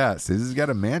mansion. Yeah, says he's got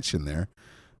a mansion there.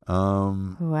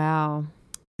 Wow.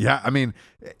 Yeah, I mean,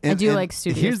 I do like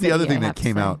Studio Here's City, the other thing I that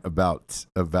came out about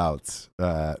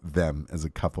them as a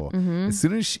couple. Mm-hmm. As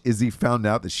soon as Izzy found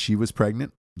out that she was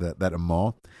pregnant, that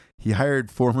Amal, he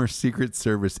hired former Secret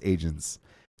Service agents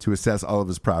to assess all of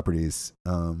his properties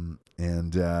and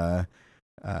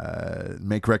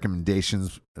make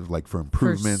recommendations like for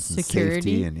improvements and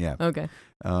safety and Okay.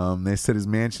 They said his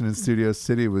mansion in Studio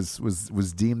City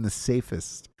was deemed the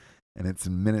safest, and it's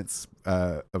in minutes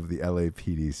of the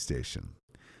LAPD station.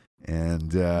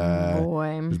 And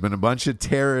there's been a bunch of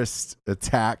terrorist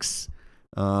attacks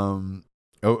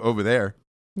over there.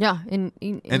 Yeah, in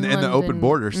the open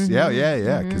borders. Mm-hmm,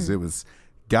 Yeah. Because it was,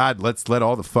 God, let's let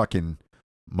all the fucking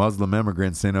Muslim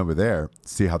immigrants in over there.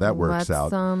 See how that works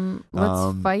out.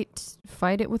 Let's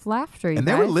fight it with laughter. And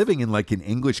they were living in like an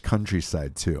English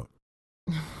countryside too.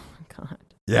 God.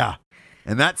 Yeah,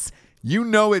 and that's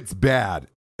it's bad.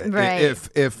 Right.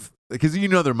 If because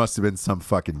there must have been some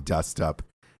fucking dust up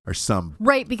or some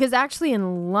right, because actually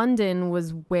in London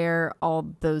was where all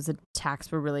those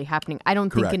attacks were really happening. I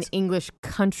don't think an English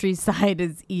countryside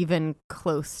is even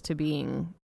close to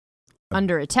being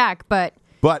under attack, but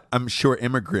I'm sure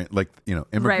immigrants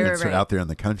are out there in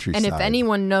the countryside. And if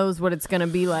anyone knows what it's going to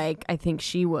be like, I think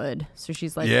she would. So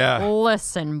she's like,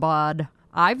 listen, bud,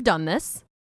 I've done this,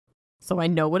 so I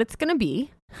know what it's going to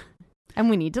be, and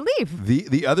we need to leave.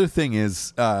 The other thing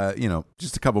is,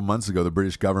 just a couple months ago, the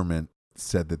British government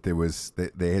said that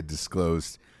they had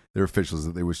disclosed, their officials,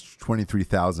 that there was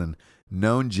 23,000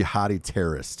 known jihadi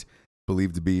terrorists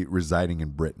believed to be residing in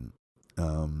Britain.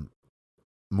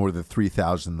 More than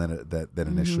 3,000 that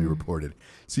initially reported.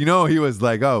 So he was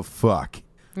like, "Oh fuck,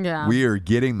 yeah, we are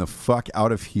getting the fuck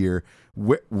out of here."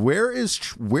 Where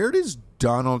does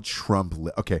Donald Trump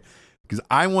live? Okay, because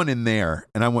I want in there,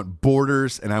 and I want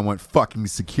borders, and I want fucking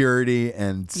security,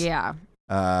 and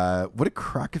what a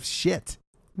crock of shit.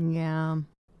 Yeah,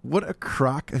 what a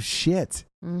crock of shit.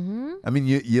 Mm-hmm. I mean,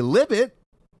 you live it.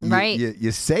 Right.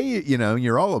 You say,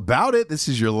 you're all about it. This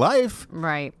is your life.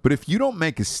 Right. But if you don't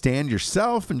make a stand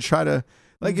yourself and try to,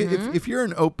 like, if you're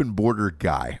an open border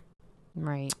guy,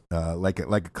 right, like a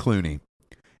Clooney,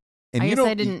 and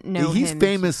I didn't know he's him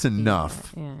famous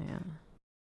enough. Yeah.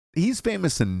 He's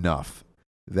famous enough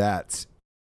that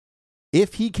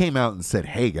if he came out and said,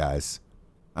 "Hey guys,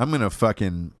 I'm gonna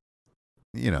fucking,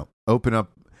 open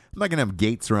up. I'm not gonna have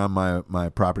gates around my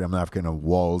property. I'm not gonna have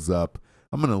walls up.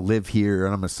 I'm going to live here,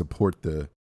 and I'm going to support the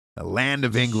land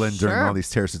of England during all these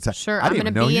terrorist attacks." Sure, I'm going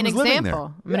to be an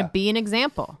example. I'm going to be an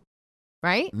example,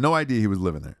 right? No idea he was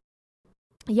living there.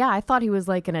 Yeah, I thought he was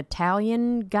like an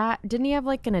Italian guy. Didn't he have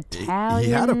like an Italian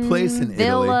He had a place in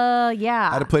villa? Italy.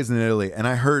 Yeah. Had a place in Italy, and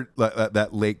I heard that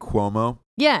Lake Como.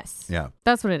 Yes. Yeah.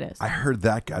 That's what it is. I heard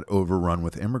that got overrun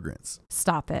with immigrants.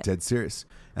 Stop it. Dead serious.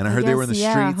 And I heard they were in the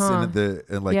streets and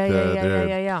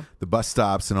the bus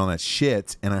stops and all that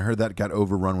shit. And I heard that got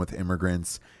overrun with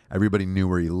immigrants. Everybody knew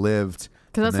where he lived.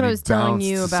 Because that's what I was telling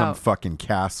you about. Some fucking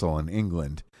castle in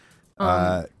England.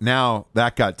 Now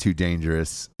that got too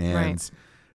dangerous. And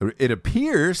it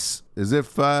appears as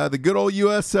if the good old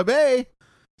US of A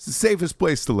is the safest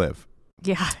place to live.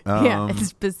 Yeah.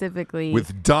 Specifically.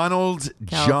 With Donald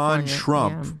John California,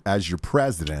 Trump as your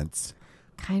president.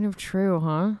 Kind of true,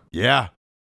 huh? Yeah.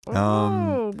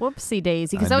 Whoopsie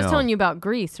daisy. Because I was telling you about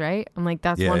Greece, right? I'm like,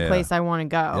 that's one place I want to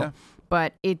go. Yeah.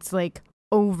 But it's like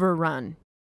overrun.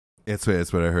 It's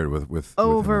what I heard with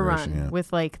overrun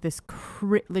with like this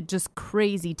just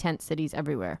crazy tent cities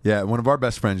everywhere. Yeah, one of our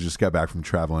best friends just got back from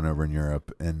traveling over in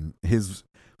Europe, and his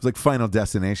was like final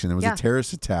destination. There was a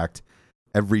terrorist attack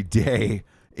every day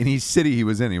in each city he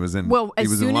was in. He was in London.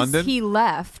 As he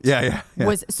left,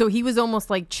 so he was almost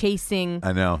like chasing.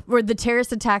 I know. Where the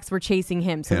terrorist attacks were chasing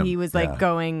him, so he was like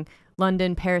going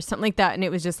London, Paris, something like that, and it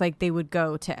was just like they would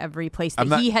go to every place that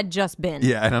he had just been.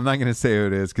 Yeah, and I'm not going to say who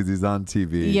it is because he's on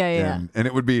TV. Yeah. And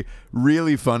it would be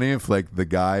really funny if like the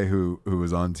guy who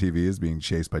was on TV is being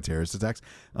chased by terrorist attacks.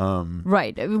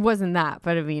 Right, it wasn't that,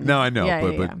 but I mean, no, I know,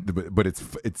 but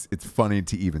it's funny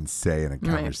to even say in a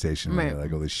conversation where you're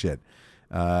like, holy shit.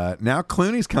 Now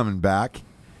Clooney's coming back,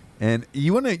 and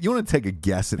you want to take a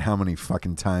guess at how many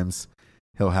fucking times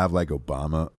he'll have like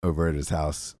Obama over at his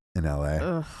house in LA.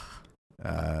 Ugh.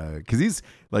 Because he's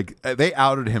like, they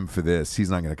outed him for this.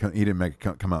 He's not going to he didn't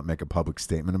come out and make a public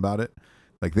statement about it.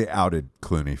 Like they outed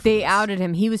Clooney for this. Outed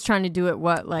him. He was trying to do it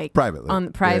privately.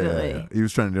 Privately. Yeah. He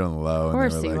was trying to do it on the low. Of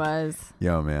course and they were he like, was.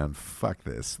 Yo man, fuck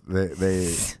this.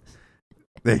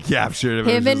 They captured him.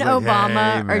 Him and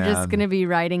Obama are just going to be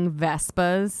riding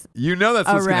Vespas. You know that's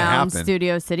what's going to happen. Around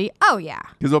Studio City. Oh yeah.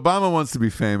 Because Obama wants to be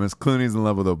famous. Clooney's in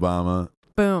love with Obama.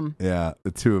 Boom. Yeah,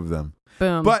 the two of them.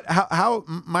 Boom. But how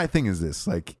my thing is this,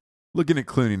 like looking at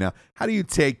Clooney now, how do you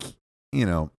take,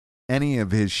 any of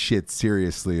his shit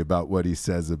seriously about what he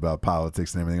says about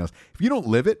politics and everything else? If you don't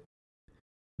live it,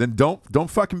 then don't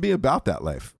fucking be about that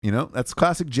life. That's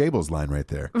classic Jables line right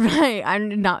there. Right.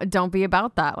 Don't be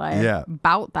about that life. Yeah.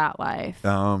 About that life.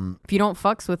 If you don't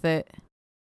fucks with it.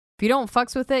 If you don't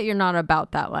fucks with it, you're not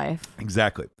about that life.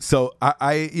 Exactly. So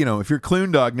I if you're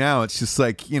Clune Dog now, it's just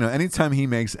like, anytime he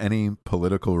makes any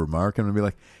political remark, I'm going to be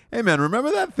like, hey man,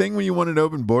 remember that thing when you wanted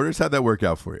open borders? How'd that work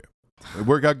out for you? It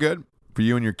work out good for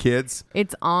you and your kids?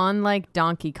 It's on like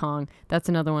Donkey Kong. That's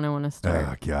another one I want to start.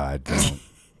 Oh God,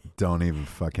 Don't even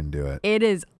fucking do it. It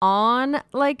is on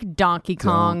like Donkey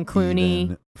Kong, Don't Clooney.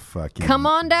 even fucking Come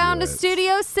on down do to it.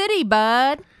 Studio City,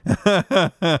 bud.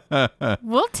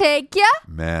 We'll take ya.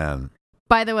 Man.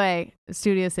 By the way,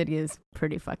 Studio City is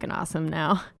pretty fucking awesome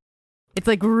now. It's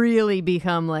like really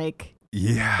become like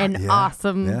Yeah. an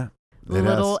awesome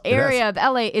little area of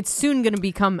LA. It's soon going to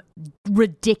become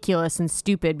ridiculous and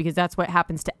stupid because that's what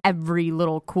happens to every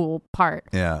little cool part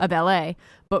of LA.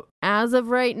 But as of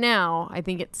right now, I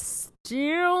think it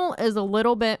still is a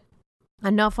little bit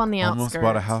enough on the outskirts. Almost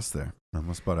bought a house there. I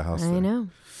know.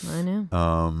 I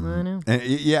know.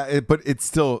 And but it's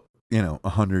still,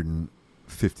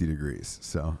 150 degrees.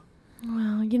 So.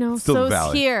 Well, Still the so's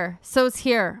valley. here. So's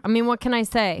here. I mean, what can I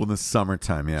say? Well, in the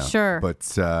summertime, yeah. Sure. But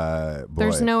boy,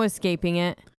 There's no escaping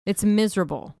it. It's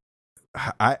miserable.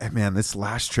 man, this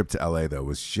last trip to LA though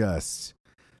was just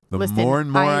the Listen, more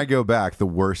and more I go back, the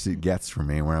worse it gets for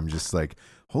me. Where I'm just like,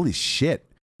 holy shit,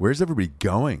 where's everybody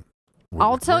going?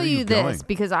 I'll Where tell are you going? this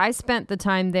because I spent the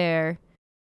time there.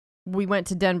 We went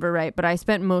to Denver, right? But I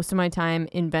spent most of my time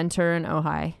in Ventura and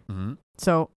Ojai. Mm-hmm.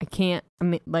 So I can't,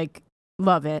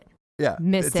 love it. Yeah,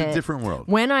 miss it's it. a different world.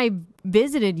 When I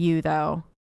visited you, though,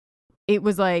 it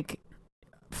was like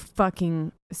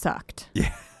fucking sucked.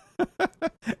 Yeah.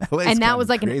 And that was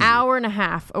like an hour and a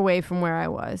half away from where I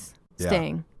was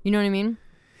staying. You know what I mean?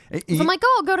 So I'm like,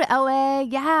 I'll go to LA.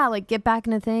 Yeah, like get back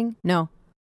in a thing. No.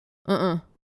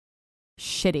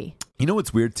 Shitty. You know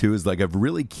what's weird too is like I've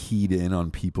really keyed in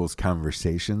on people's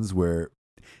conversations where,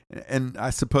 and I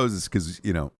suppose it's because,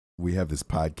 we have this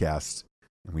podcast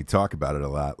and we talk about it a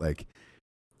lot. Like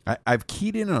I've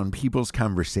keyed in on people's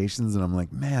conversations and I'm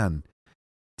like, man,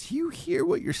 do you hear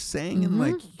what you're saying? And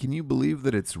like, can you believe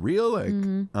that it's real? Like,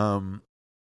 and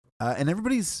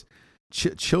everybody's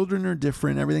children are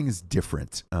different. Everything is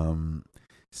different.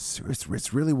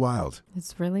 It's really wild.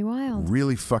 It's really wild.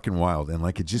 Really fucking wild. And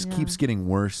like, it just keeps getting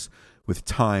worse with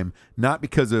time, not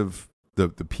because of the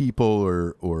people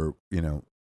or,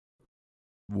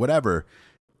 whatever.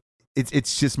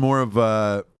 It's just more of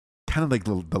a kind of like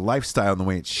the lifestyle and the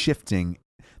way it's shifting.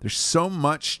 There's so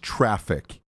much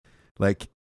traffic, like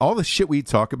all the shit we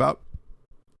talk about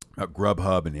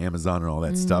Grubhub and Amazon and all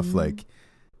that stuff. Like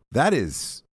that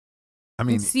is,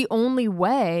 it's the only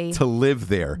way to live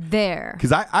there.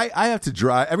 Because I have to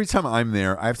drive every time I'm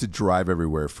there. I have to drive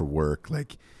everywhere for work.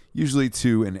 Like usually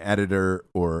to an editor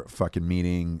or fucking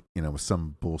meeting, with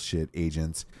some bullshit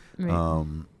agent. Right.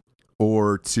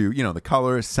 Or to, the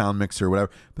colorist, sound mixer,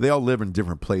 whatever. But they all live in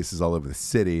different places all over the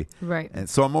city. Right. And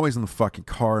so I'm always in the fucking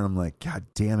car and I'm like, God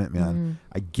damn it, man.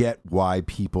 I get why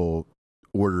people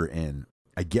order in.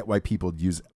 I get why people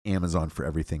use Amazon for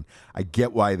everything. I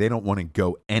get why they don't want to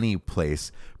go any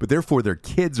place, but therefore their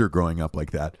kids are growing up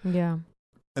like that. Yeah.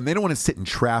 And they don't want to sit in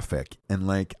traffic. And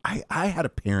like, I had a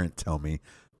parent tell me,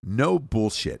 no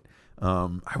bullshit. I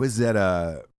was at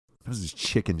this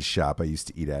chicken shop I used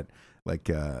to eat at. Like,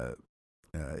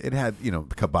 it had,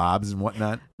 kebabs and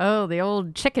whatnot. Oh, the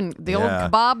old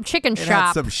kebab chicken It shop.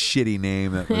 had some shitty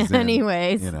name that was in,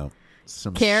 Anyways.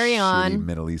 some Carry on. shitty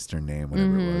Middle Eastern name,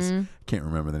 whatever it was. Can't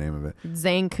remember the name of it.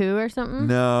 Zanku or something?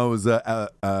 No, it was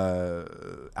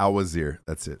Al Wazir.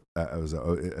 That's it. I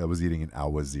was eating an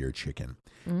Al Wazir chicken.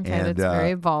 Okay, and, that's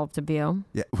very evolved to be.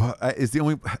 Yeah, well, it's the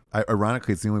only.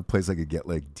 Ironically, it's the only place I could get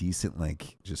like decent,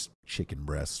 like just chicken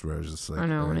breasts. Where I was just like, I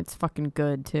know, and it's fucking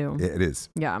good too. It is.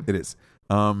 Yeah, it is.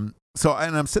 So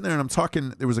and I'm sitting there and I'm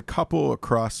talking. There was a couple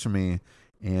across from me,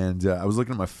 and I was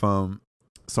looking at my phone,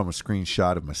 saw a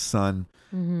screenshot of my son.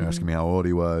 They're asking me how old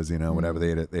he was. Whatever. They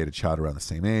had a child around the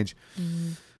same age. I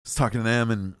was talking to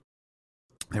them, and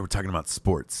they were talking about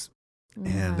sports.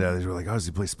 And they were like, "Oh, does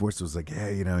he play sports?" I was like,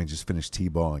 "Yeah, he just finished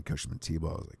T-ball and coached him in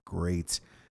T-ball." I was like, "Great."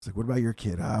 I was like, "What about your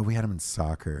kid?" We had him in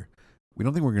soccer. We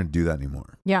don't think we're going to do that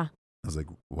anymore. Yeah. I was like,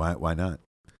 "Why not?"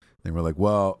 They were like,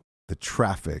 "Well, the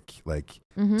traffic, like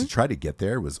to try to get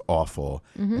there was awful,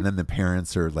 and then the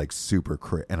parents are like super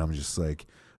and I'm just like,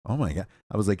 oh my God."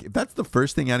 I was like, if that's the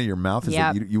first thing out of your mouth is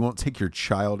that you won't take your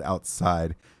child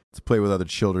outside to play with other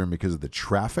children because of the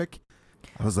traffic.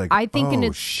 I was like, I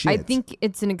think shit. I think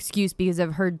it's an excuse because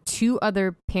I've heard two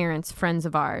other parents, friends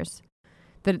of ours,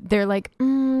 that they're like,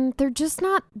 they're just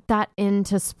not that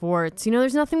into sports.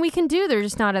 There's nothing we can do. They're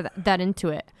just not that into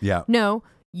it. Yeah. No,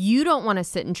 you don't want to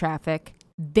sit in traffic.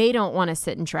 They don't want to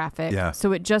sit in traffic. Yeah.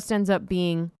 So it just ends up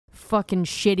being fucking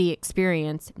shitty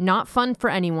experience. Not fun for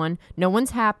anyone. No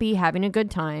one's happy, having a good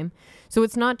time. So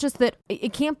it's not just that.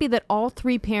 It can't be that all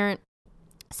three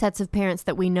sets of parents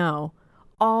that we know,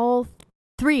 all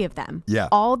three of them,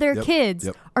 all their kids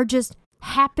are just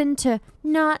happen to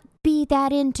not be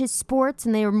that into sports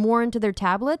and they are more into their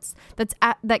tablets,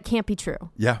 that can't be true.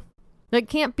 Yeah. That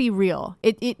can't be real.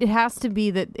 It has to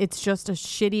be that it's just a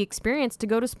shitty experience to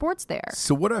go to sports there.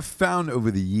 So what I've found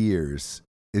over the years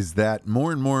is that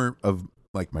more and more of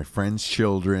like my friends'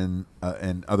 children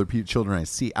and other children I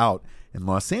see out in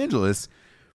Los Angeles,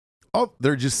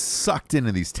 they're just sucked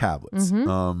into these tablets.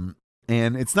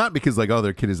 And it's not because like,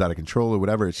 their kid is out of control or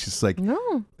whatever. It's just like,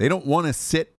 they don't want to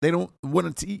sit. They don't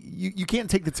want to. You can't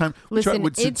take the time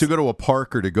to go to a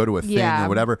park or to go to a thing or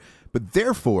whatever. But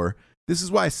therefore, this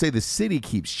is why I say the city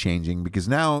keeps changing, because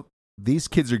now these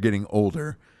kids are getting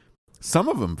older. Some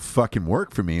of them fucking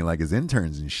work for me like as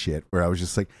interns and shit, where I was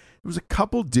just like, there was a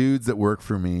couple dudes that worked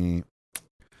for me, I'm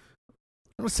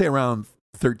going to say around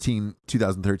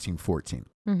 2013, 14,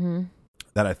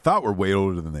 that I thought were way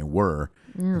older than they were.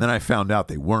 And then I found out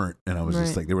they weren't. And I was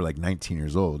just like, they were like 19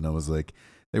 years old. And I was like,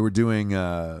 they were doing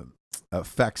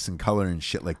effects and color and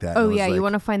shit like that. Oh, yeah. you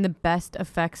want to find the best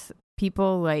effects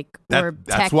people, like, or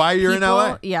that's tech why you're people.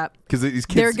 in LA. Yeah. Because these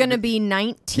kids, they're going to be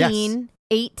 19,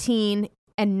 18,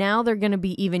 and now they're going to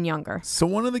be even younger. So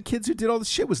one of the kids who did all this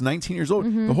shit was 19 years old.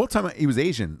 The whole time he was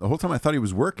Asian. The whole time I thought he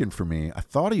was working for me. I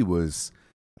thought he was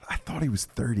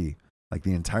 30, like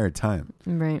the entire time.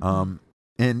 Right.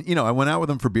 And, I went out with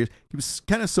him for beers. He was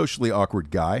kind of socially awkward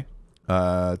guy.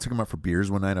 Took him out for beers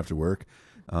one night after work.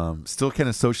 Still kind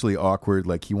of socially awkward.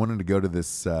 Like he wanted to go to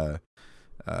this, there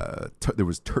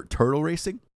was turtle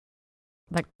racing.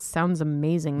 That sounds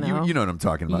amazing, though. You know what I'm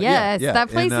talking about. Yes, yeah. that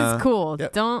place And, is cool. Yeah,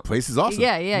 Don't. place is awesome.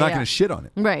 Yeah, I'm not going to shit on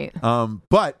it. Right.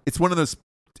 But it's one of those,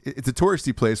 it's a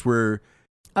touristy place where.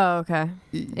 Oh, okay.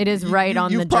 It is right on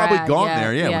the You've probably drag. gone there,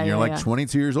 when you're like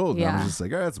 22 years old. And I Yeah. was just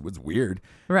like, it's weird.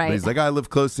 Right. But he's like, I live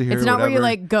close to here. It's not whatever. where you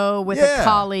like go with Yeah. a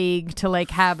colleague to like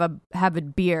have a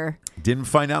beer. Didn't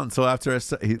find out until after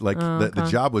the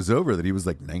job was over that he was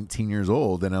like 19 years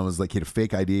old, and I was like, he had a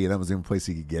fake ID, and that was the only place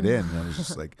he could get in. And I was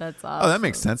just like, That's oh, awesome. that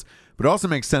makes sense. But it also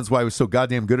makes sense why he was so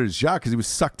goddamn good at his job, because he was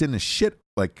sucked into shit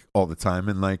like all the time,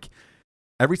 and like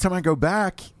every time I go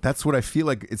back, that's what I feel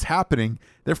like it's happening.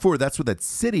 Therefore, that's what that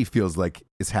city feels like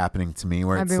is happening to me,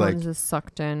 where Everyone's it's like, just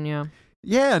sucked in. Yeah.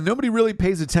 yeah, nobody really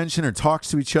pays attention or talks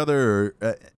to each other.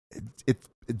 Or it's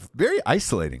very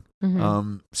isolating.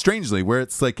 Strangely, where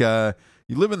it's like you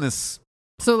live in this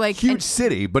So like huge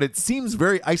city, but it seems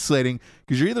very isolating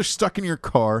because you're either stuck in your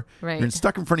car, Right. you're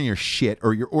stuck in front of your shit,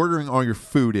 or you're ordering all your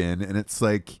food in, and it's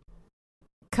like,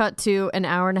 cut to an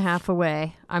hour and a half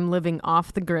away. I'm living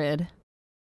off the grid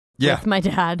yeah, with my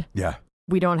dad. yeah,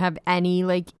 We don't have any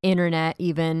like internet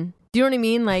even. Do you know what I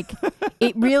mean? Like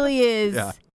it really is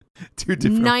yeah. Two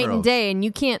different night and worlds. day. And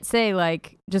you can't say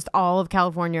like just all of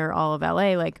California or all of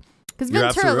LA. Like, because You're Ventura,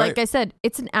 absolutely like right. I said,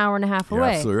 it's an hour and a half You're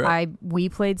away. absolutely right. We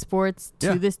played sports to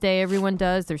Yeah. this day. Everyone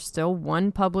does. There's still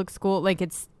one public school. Like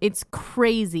it's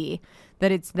crazy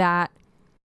that it's that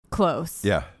close,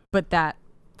 Yeah. but that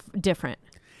different.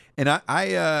 And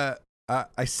I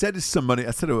said to somebody,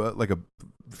 I said to like a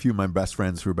few of my best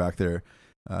friends who were back there,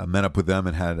 met up with them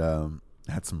and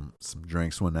had some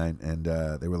drinks one night, and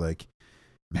they were like,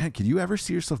 man, could you ever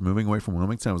see yourself moving away from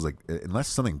Wilmington? I was like, unless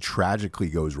something tragically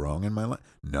goes wrong in my life,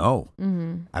 no,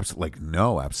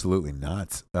 absolutely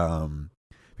not.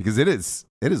 Because it is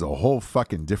a whole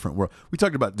fucking different world. We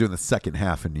talked about doing the second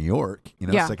half in New York,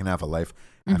 Yeah. second half of life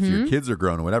after your kids are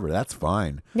grown or whatever. That's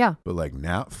fine. Yeah. But like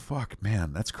now, fuck,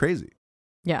 man, that's crazy.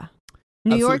 Yeah.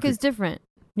 New York Absolutely. is different.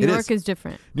 New It York is. is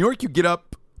different. New York, you get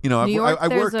up, New York, I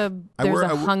work. there's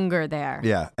a hunger there.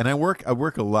 Yeah, and I work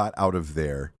a lot out of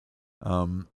there.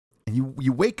 And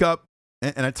you wake up,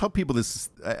 and I tell people this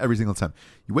every single time.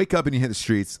 You wake up and you hit the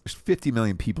streets. There's 50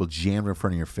 million people jammed in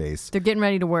front of your face. They're getting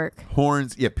ready to work.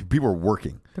 Horns. Yeah, people are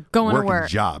working. They're going working to work.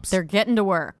 Jobs. They're getting to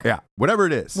work. Yeah, whatever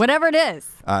it is. Whatever it is.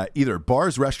 Either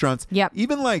bars, restaurants. Yep.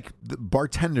 Even like the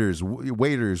bartenders,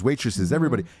 waiters, waitresses.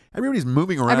 Everybody's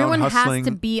moving around. Everyone hustling.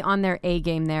 has to be on their A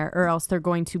game there, or else they're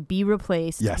going to be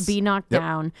replaced, Yes. be knocked Yep.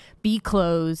 down, be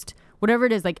closed, whatever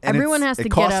it is. Like And everyone has to it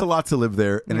get costs up. a lot to live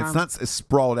there, and Yeah. it's not as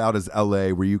sprawled out as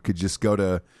LA, where you could just go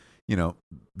to,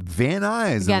 Van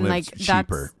Nuys Again, and live like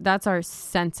cheaper. that's our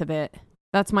sense of it.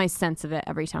 That's my sense of it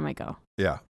every time I go,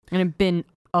 Yeah. and it's been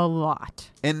a lot.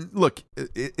 And look,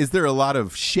 is there a lot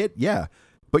of shit? Yeah.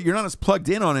 But you're not as plugged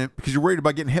in on it because you're worried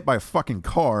about getting hit by a fucking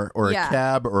car or Yeah. a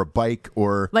cab or a bike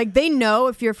or. Like they know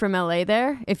if you're from LA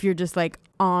there, if you're just like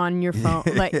on your phone,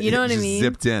 like you know what I Just mean?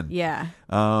 zipped in. Yeah.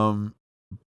 And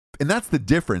that's the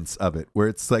difference of it, where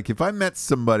it's like if I met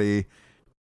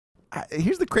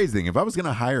here's the crazy thing. If I was going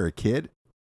to hire a kid,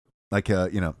 like,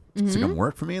 to come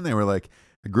work for me, and they were like,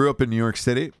 I grew up in New York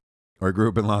City, or I grew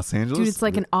up in Los Angeles. Dude, it's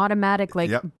like an automatic, like,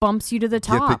 Yep. bumps you to the Get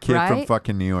top, the kid right? from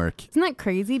fucking New York. Isn't that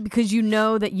crazy? Because you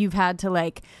know that you've had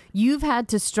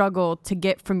to struggle to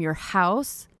get from your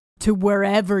house to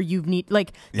wherever you've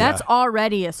that's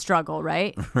already a struggle,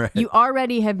 right? Right. You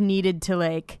already have needed to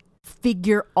like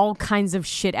figure all kinds of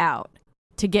shit out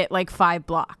to get like 5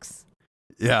 blocks.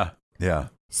 Yeah. Yeah.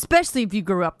 Especially if you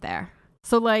grew up there.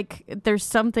 So like there's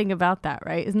something about that,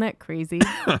 right? Isn't that crazy?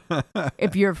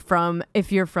 If you're from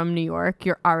New York,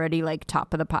 you're already like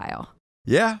top of the pile.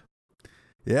 Yeah.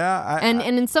 Yeah. And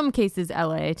in some cases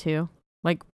LA too.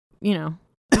 Like, you know,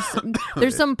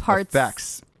 there's some parts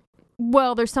Facts.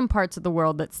 Well, there's some parts of the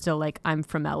world that still like I'm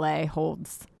from LA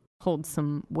holds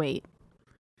some weight.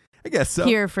 I guess so.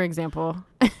 Here, for example.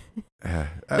 Well,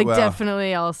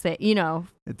 Definitely I'll say, you know.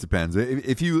 It depends.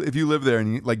 If you live there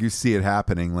and you see it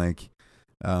happening, like,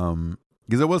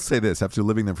 because I will say this, after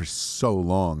living there for so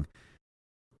long,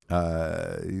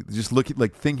 just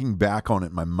thinking back on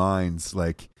it, my mind's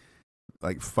like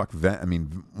fuck. I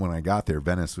mean, when I got there,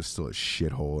 Venice was still a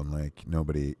shithole, and like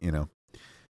nobody, you know,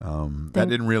 that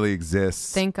didn't really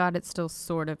exist. Thank God it still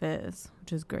sort of is,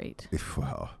 which is great.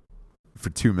 Well, for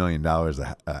 $2 million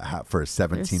for a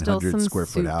 1,700 square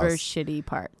foot house, super shitty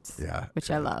parts. Yeah,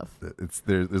 which I love.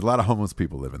 There's a lot of homeless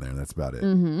people living there, and that's about it.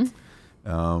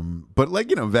 Mm-hmm. But like,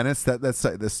 you know, Venice,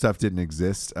 that stuff didn't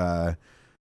exist.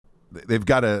 They've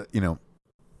got a, you know,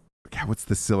 God, what's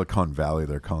the Silicon Valley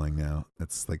they're calling now?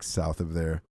 That's like south of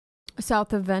there.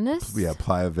 South of Venice? Yeah,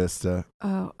 Playa Vista.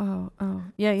 Oh.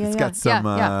 Yeah. It's got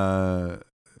some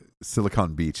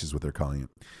Silicon Beach is what they're calling it.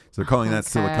 So they're calling that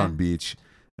Silicon Beach.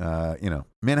 You know,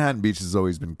 Manhattan Beach has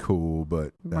always been cool,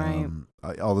 but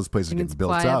all those places are getting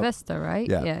built Playa up. Vista, right?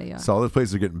 Yeah. So all those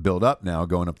places are getting built up now,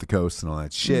 going up the coast and all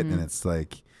that shit. Mm-hmm. And it's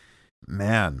like,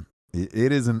 man,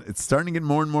 it's starting to get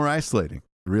more and more isolating.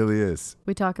 It really is.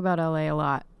 We talk about LA a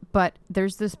lot, but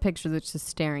there's this picture that's just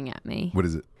staring at me. What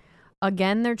is it?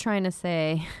 Again, they're trying to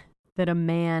say that a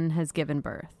man has given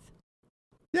birth.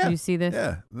 Yeah. Do you see this?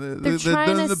 Yeah.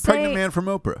 The pregnant man from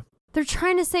Oprah. They're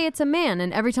trying to say it's a man,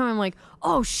 and every time I'm like,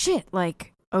 oh shit,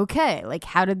 like, okay, like,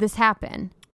 how did this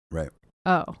happen? Right.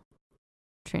 Oh,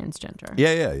 transgender.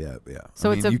 Yeah.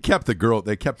 So you kept the girl.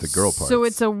 They kept the girl part. So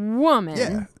it's a woman.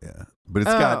 Yeah. But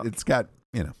it's got,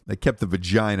 you know, they kept the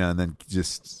vagina and then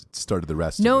just started the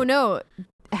rest. No,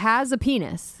 has a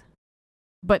penis,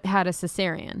 but had a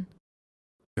cesarean.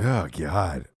 Oh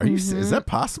God, are you? Is that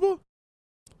possible?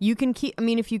 You can keep. I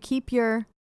mean, if you keep your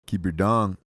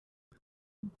dong.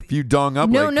 If you dong up,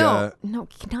 no,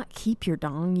 not keep your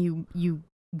dong. You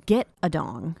get a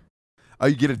dong. Oh,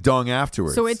 you get a dong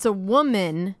afterwards. So it's a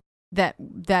woman that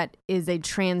is a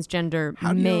transgender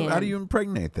man. How do you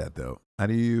impregnate that though? How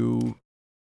do you?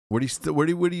 Where do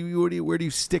you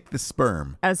stick the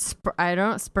sperm?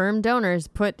 Sperm donors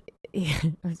put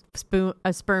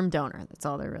a sperm donor. That's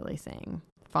all they're really saying.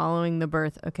 Following the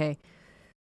birth. Okay.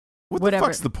 What the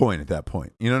fuck's the point at that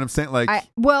point? You know what I'm saying? Like,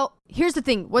 well, here's the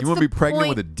thing. What's you want to be pregnant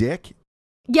with a dick?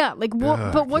 Yeah, like,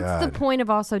 but what's the point of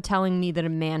also telling me that a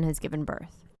man has given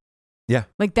birth? Yeah,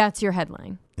 like that's your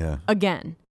headline. Yeah,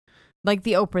 again, like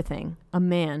the Oprah thing. A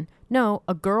man, no,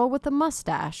 a girl with a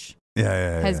mustache.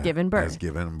 Has given birth. Has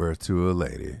given birth to a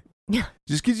lady. Yeah,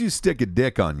 just because you stick a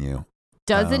dick on you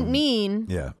doesn't mean.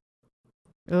 Yeah.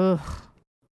 Ugh.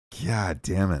 God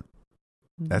damn it.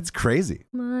 That's crazy.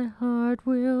 My heart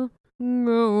will go.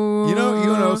 You know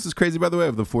what else is crazy, by the way,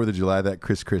 of the 4th of July, that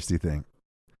Chris Christie thing?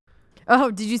 Oh,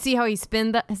 did you see how he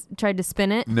tried to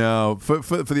spin it? No. For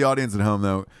the audience at home,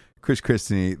 though, Chris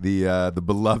Christie, the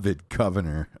beloved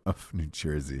governor of New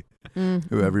Jersey,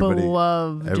 who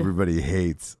everybody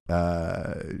hates,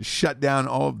 shut down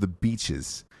all of the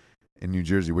beaches in New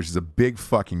Jersey, which is a big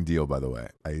fucking deal, by the way.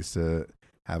 I used to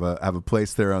have a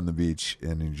place there on the beach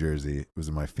in New Jersey. It was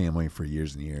in my family for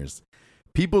years and years.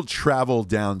 People travel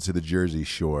down to the Jersey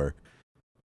Shore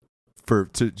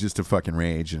to fucking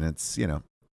rage, and it's, you know,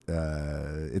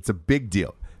 it's a big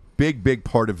deal, big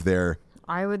part of their.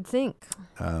 I would think.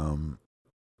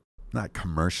 Not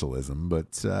commercialism,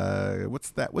 but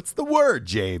what's that? What's the word,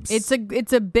 James? It's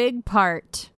a big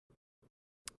part.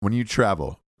 When you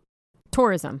travel.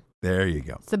 Tourism. There you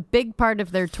go. It's a big part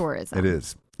of their tourism. It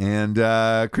is. And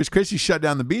Chris Christie shut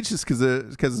down the beaches because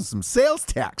of some sales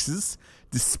taxes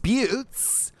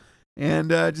disputes, and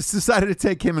just decided to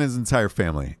take him and his entire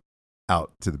family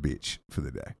out to the beach for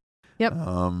the day. Yep.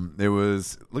 There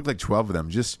looked like 12 of them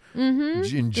just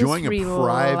enjoying a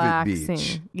private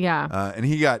beach. Yeah. And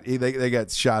they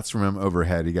got shots from him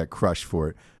overhead. He got crushed for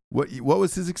it. What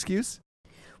was his excuse?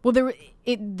 Well,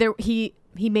 he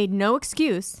made no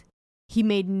excuse. He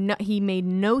made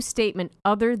no statement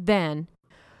other than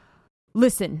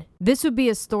Listen, this would be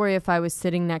a story if I was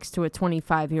sitting next to a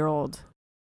 25-year-old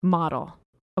model.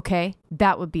 Okay?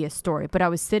 That would be a story. But I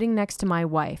was sitting next to my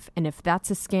wife, and if that's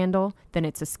a scandal, then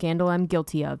it's a scandal I'm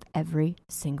guilty of every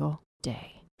single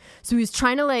day. So he was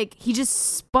trying to he just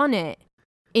spun it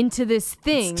into this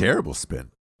thing. It's a terrible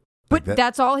spin. But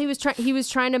that's all he was trying. He was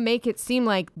trying to make it seem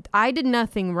like I did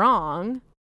nothing wrong.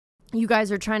 You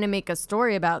guys are trying to make a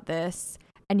story about this,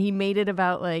 and he made it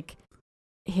about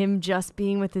him just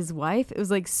being with his wife. It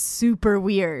was super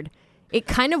weird. It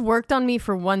kind of worked on me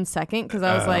for 1 second because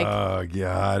I was like, "Oh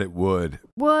God, it would."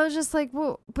 Well, I was just like,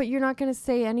 "Well, but you're not going to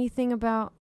say anything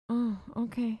about." Oh,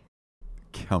 okay.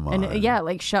 Come on.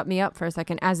 And shut me up for a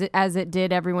second, as it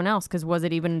did everyone else. Because was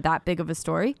it even that big of a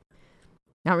story?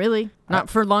 Not really. Not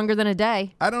for longer than a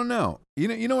day. I don't know.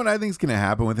 You know what I think is going to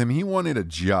happen with him? He wanted a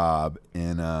job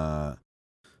in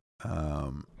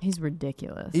He's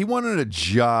ridiculous. he wanted a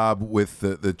job with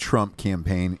the Trump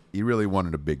campaign. He really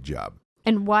wanted a big job.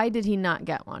 And why did he not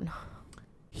get one?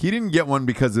 He didn't get one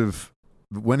because of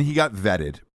when he got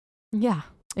vetted. Yeah,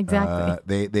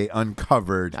 exactly. They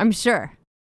uncovered. I'm sure.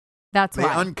 That's They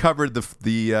why. uncovered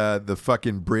the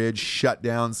fucking bridge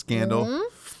shutdown scandal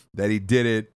that he did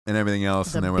it and everything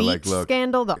else, and they were like, "Look,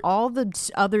 scandal, all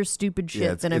the other stupid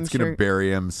shit that I'm it's sure gonna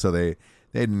bury him." So they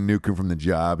had to nuke him from the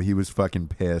job. He was fucking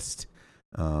pissed.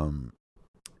 You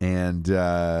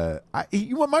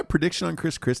want my prediction on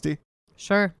Chris Christie?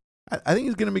 Sure. I think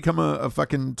he's gonna become a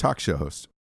fucking talk show host.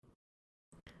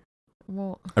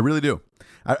 Well, I really do.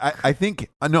 I think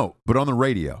no, but on the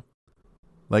radio.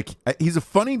 He's a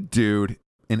funny dude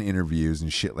in interviews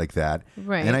and shit like that.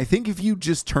 right. And I think if you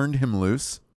just turned him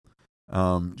loose,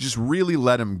 just really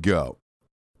let him go.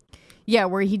 Yeah,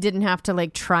 where he didn't have to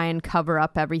try and cover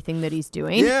up everything that he's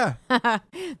doing. Yeah.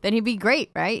 Then he'd be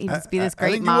great, right? He'd just be this I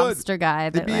great think he would. mobster guy.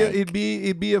 That He'd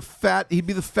be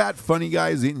the fat funny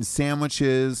guy who's eating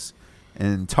sandwiches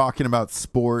and talking about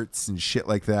sports and shit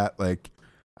like that.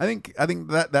 I think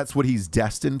that's what he's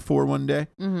destined for one day.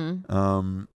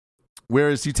 Mm-hmm.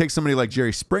 Whereas you take somebody like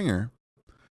Jerry Springer,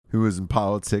 who was in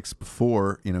politics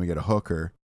before, he got a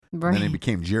hooker, Right. and then he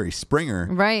became Jerry Springer.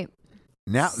 Right.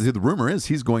 Now the rumor is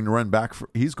he's going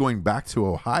back to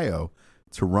Ohio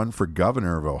to run for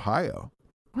governor of Ohio.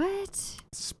 What?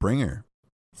 Springer.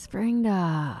 Spring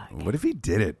dog. What if he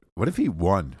did it? What if he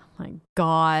won? My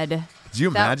God. Could you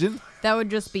imagine? That would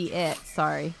just be it.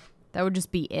 Sorry. That would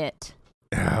just be it.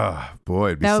 Boy,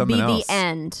 it'd be That would something be else. the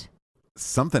end.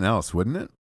 Something else, wouldn't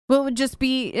it? Well, it would just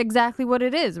be exactly what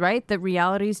it is, right? That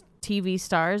reality TV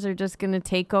stars are just going to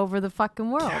take over the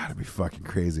fucking world. God, it'd be fucking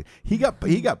crazy. He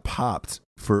got popped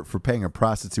for paying a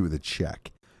prostitute with a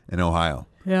check in Ohio.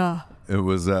 Yeah. It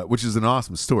was, which is an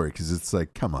awesome story because it's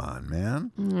like, come on,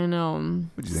 man. I know.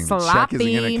 What do you think? Sloppy. The check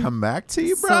isn't going to come back to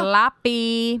you, bro?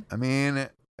 Sloppy. I mean,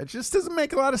 it just doesn't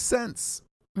make a lot of sense.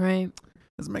 Right.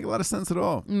 Doesn't make a lot of sense at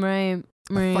all. Right.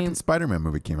 A fucking Spider-Man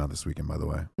movie came out this weekend, by the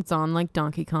way. It's on like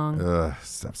Donkey Kong. Ugh,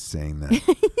 stop saying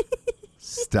that.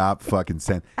 Stop fucking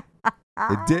saying.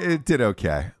 It did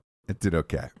okay. It did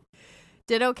okay.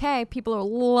 Did okay. People are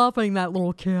loving that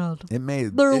little kid.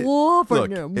 They're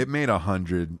loving him. It made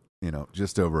 100,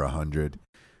 just over 100,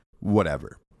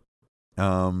 whatever.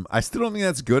 I still don't think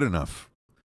that's good enough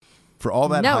for all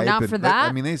that. No, hype not and, for that.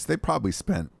 I mean, they probably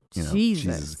spent,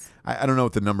 Jesus. I don't know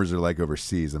what the numbers are like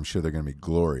overseas. I'm sure they're going to be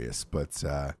glorious, but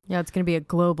Yeah, it's going to be a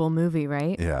global movie,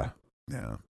 right? yeah.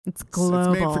 It's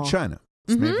global. It's made for China.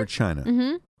 It's made for China.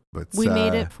 Mm-hmm. But We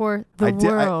made it for the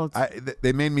world.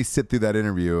 They made me sit through that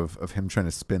interview of him trying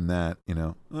to spin that,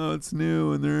 oh, it's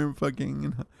new and they're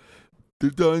fucking, they're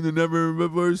telling the never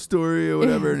before story or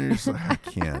whatever, and you're just like, I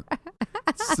can't.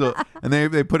 So, and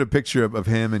they put a picture of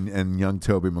him and young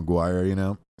Tobey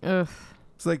Maguire, Ugh.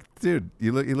 It's like, dude, he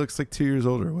looks like 2 years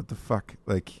older. What the fuck?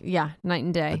 Yeah, night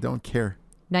and day. I don't care.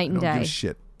 Night and I don't day. give a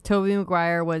shit. Tobey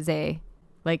Maguire was a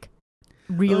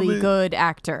really good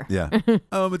actor. Yeah.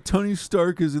 But Tony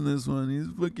Stark is in this one. He's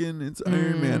fucking, it's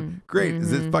Iron Man. Great.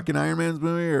 Is it fucking Iron Man's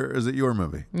movie or is it your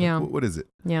movie? Yeah. What is it?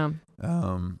 Yeah.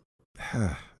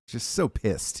 Just so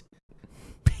pissed.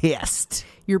 Pissed.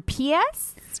 Your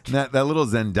PS? That little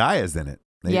Zendaya's in it.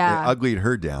 They uglied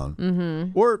her down.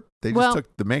 Mm-hmm. Or they just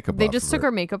took the makeup off. They just took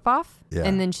her makeup off. Yeah.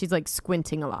 And then she's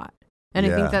squinting a lot. And I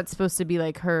think that's supposed to be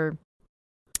her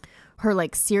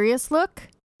serious look.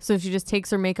 So she just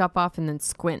takes her makeup off and then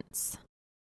squints.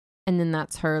 And then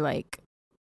that's her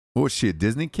What was she, a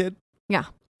Disney kid? Yeah.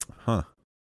 Huh.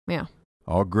 Yeah.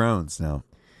 All growns now.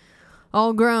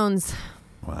 All groans.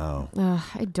 Wow.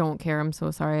 I don't care. I'm so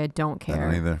sorry. I don't care.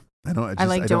 I don't either. I don't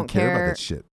don't care about care. that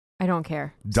shit. I don't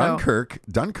care. So,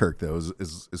 Dunkirk though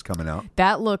is coming out.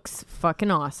 that looks fucking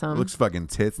awesome. It looks fucking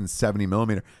tits and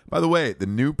 70mm. By the way, the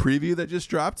new preview that just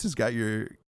dropped has got your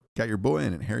boy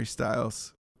in it, Harry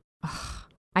Styles.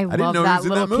 I didn't love know he that was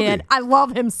in little that movie. kid. I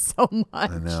love him so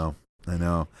much. I know.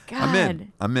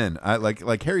 God. I'm in. I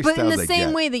like Harry But Styles. in the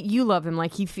same way that you love him,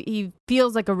 like he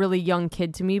feels like a really young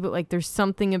kid to me, but like there's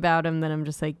something about him that I'm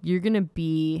just like, you're gonna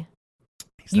be.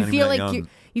 You feel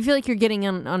like you're getting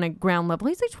on a ground level.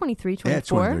 He's like 23,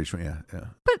 24. 23, yeah.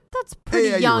 But that's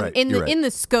pretty young right, in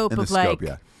the scope of like.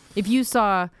 Yeah. If you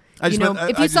saw, if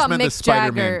you saw the Mick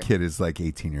Spider-Man Jagger, kid is like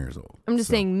 18 years old. I'm just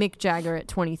saying Mick Jagger at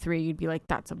 23, you'd be like,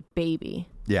 that's a baby.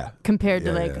 Yeah. Compared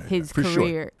to his for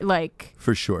career, sure.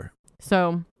 For sure.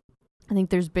 So, I think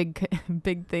there's big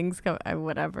things coming.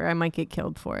 Whatever, I might get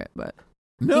killed for it, but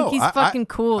no, I think he's fucking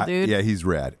cool, dude. Yeah, he's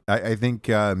rad. I think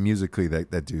musically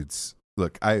that dude's.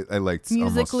 Look, I liked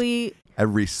musically almost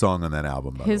every song on that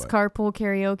album. By his the way. Carpool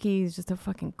Karaoke is just a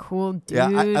fucking cool dude. Yeah,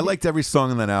 I liked every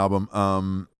song on that album.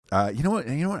 You know what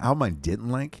album I didn't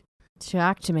like?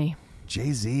 Talk to me.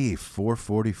 Jay-Z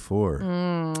 444.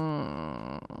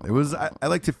 It was I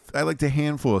liked a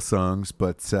handful of songs,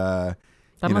 but that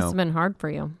must have been hard for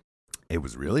you. It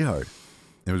was really hard.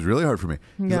 It was really hard for me.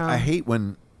 Yeah. I hate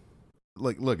when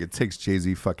look, it takes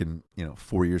Jay-Z fucking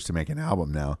 4 years to make an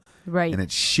album now, right? And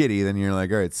it's shitty. Then you're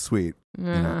like, all right, sweet.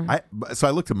 So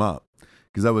I looked him up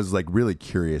because I was like really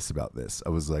curious about this. I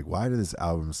was like, why did this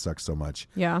album suck so much?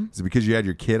 Yeah, is it because you had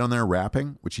your kid on there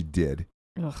rapping, which he did,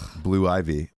 Blue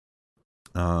Ivy,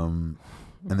 and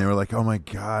they were like, oh my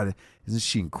god, isn't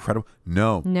she incredible?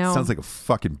 No, sounds like a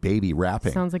fucking baby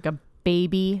rapping. Sounds like a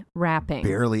baby rapping.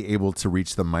 Barely able to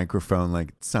reach the microphone. Like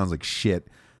it sounds like shit.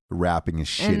 Rapping is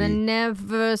shitty. And I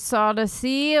never saw the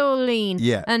ceiling.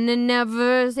 Yeah. And I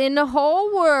never in the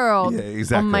whole world. Yeah,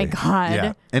 exactly. Oh my god.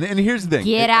 Yeah. And here's the thing.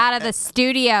 Get out of the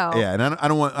studio. Yeah, and I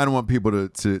don't want people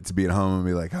to be at home and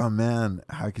be like, oh man,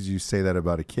 how could you say that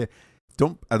about a kid?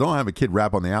 I don't have a kid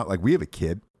rap on the out. Like we have a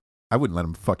kid. I wouldn't let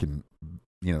him fucking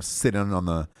sit in on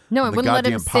the I wouldn't let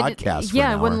him podcast.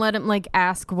 I wouldn't let him like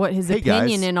ask what his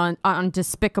opinion guys. on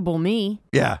Despicable Me.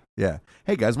 Yeah.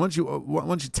 Hey guys, why don't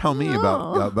you tell me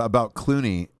about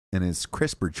Clooney and his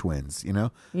CRISPR twins? Yeah.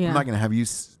 I'm not gonna have you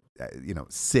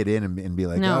sit in and be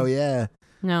like, No. oh yeah.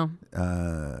 No.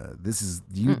 This is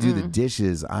you do the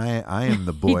dishes. I am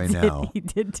the boy now. He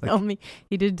did tell me.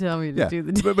 He did tell me to do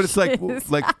the dishes. But it's like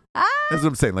that's what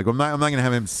I'm saying. Like I'm not gonna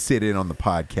have him sit in on the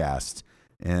podcast.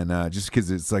 And just because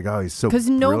it's like, oh, he's so because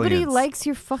nobody likes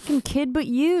your fucking kid but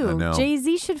you. I know.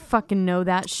 Jay-Z should fucking know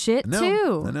that shit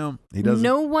too. I know. He doesn't.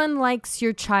 No one likes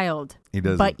your child. He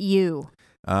doesn't. But you.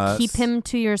 Keep him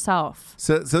to yourself.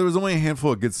 So there was only a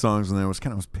handful of good songs, and I was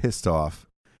pissed off.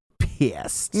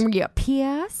 Pissed. Yeah,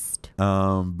 pissed.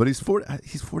 But he's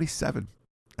 47.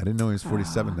 I didn't know he was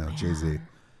 47 now, Jay-Z.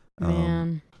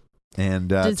 Man. And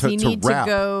does he need rap,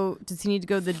 to go? Does he need to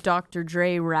go the Dr.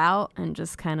 Dre route and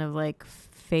just kind of like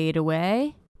fade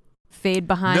away, fade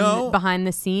behind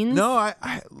the scenes? No,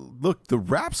 I look. The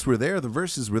raps were there, the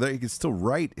verses were there. You could still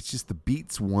write. It's just the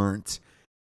beats weren't.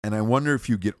 And I wonder if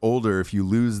you get older, if you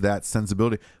lose that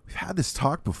sensibility. We've had this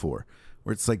talk before,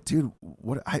 where it's like, dude,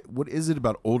 what is it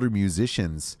about older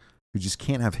musicians who just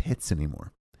can't have hits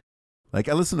anymore? Like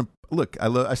I still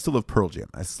love Pearl Jam.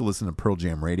 I still listen to Pearl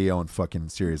Jam radio on fucking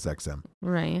Sirius XM.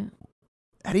 Right.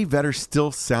 Eddie Vedder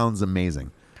still sounds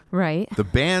amazing. Right. The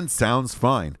band sounds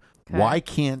fine. Okay. Why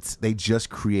can't they just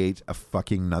create a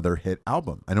fucking another hit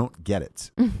album? I don't get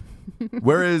it.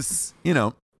 Whereas,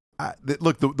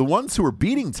 look, the ones who are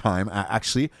beating time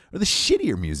actually are the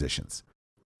shittier musicians.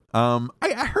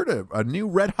 I heard a new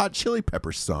Red Hot Chili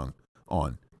Peppers song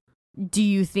on. Do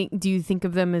you think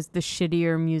of them as the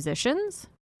shittier musicians?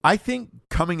 I think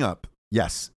coming up,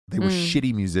 yes, they were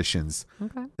shitty musicians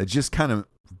that just kind of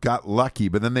got lucky,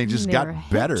 but then they just got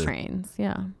better. Trains,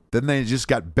 yeah. Then they just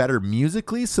got better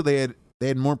musically, so they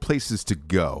had more places to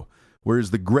go.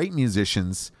 Whereas the great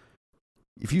musicians,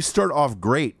 if you start off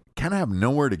great, kind of have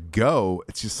nowhere to go.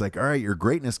 It's just like, all right, your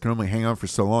greatness can only hang on for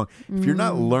so long. If you're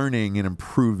not learning and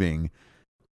improving,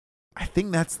 I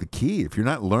think that's the key. If you're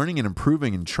not learning and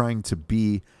improving and trying to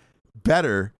be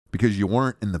better because you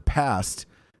weren't in the past,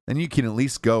 then you can at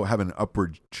least go have an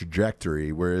upward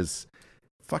trajectory. Whereas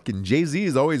fucking Jay-Z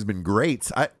has always been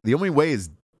great. The only way is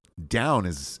down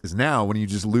is now when you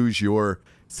just lose your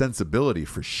sensibility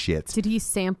for shit. Did he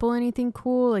sample anything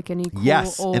cool? Like any cool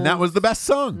Yes, old... and that was the best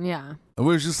song. Yeah. It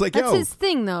was just like, that's his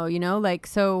thing though, like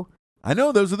so. I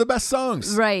know those are the best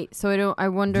songs. Right. So I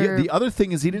wonder. The other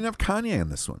thing is he didn't have Kanye on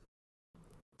this one.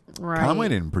 Right. Conway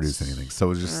didn't produce anything, so it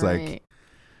was just like,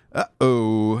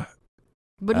 uh-oh.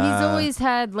 But he's always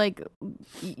had like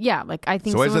yeah, like I think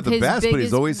He's always some had of the his best, biggest, but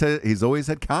he's always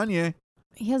had Kanye.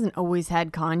 he hasn't always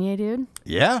had Kanye, dude.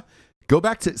 Yeah. Go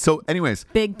back to anyways.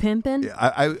 Big pimpin'.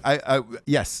 I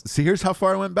yes. See, here's how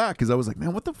far I went back because I was like,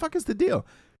 man, what the fuck is the deal?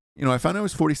 I found out I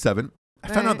was 47. I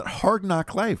found out that Hard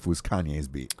Knock Life was Kanye's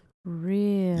beat.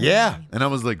 Really? Yeah, and I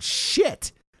was like,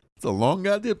 shit, it's a long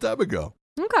goddamn time ago.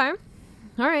 Okay.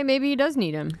 All right, maybe he does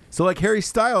need him. So like Harry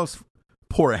Styles,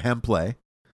 pour a hemplay.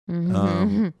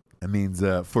 Mm-hmm. It means,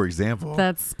 for example,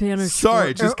 That's Spanish. Sorry,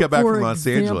 I just got back for from Los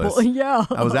example. Angeles. Yeah.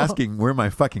 I was asking where my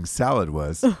fucking salad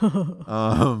was.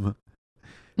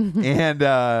 And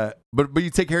but you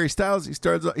take Harry Styles, he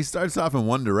starts off in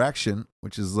One Direction,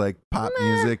 which is like pop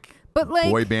music, but like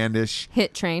boy bandish.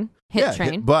 Hit Train.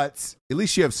 But at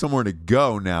least you have somewhere to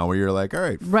go now where you're like, all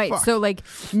right, Right. fuck. So like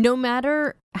no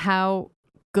matter how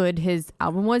good his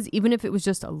album was, even if it was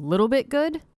just a little bit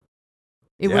good,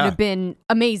 it would have been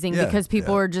amazing because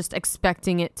people are just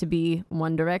expecting it to be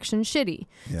One Direction shitty.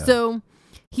 Yeah. So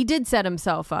he did set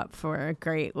himself up for a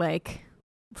great like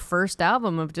first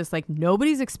album of just like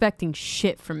nobody's expecting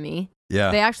shit from me.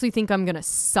 Yeah. They actually think I'm gonna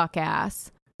suck ass.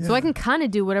 So Yeah. I can kind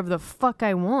of do whatever the fuck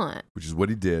I want. Which is what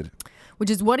he did.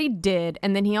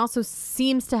 And then he also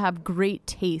seems to have great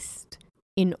taste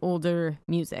in older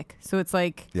music. So it's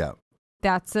like Yeah.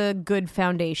 that's a good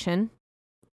foundation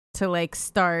to like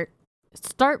start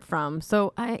from.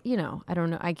 So I don't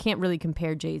know. I can't really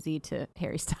compare Jay-Z to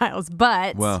Harry Styles,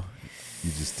 but Well,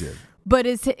 you just did. but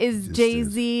is Just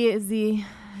Jay-Z is he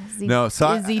No,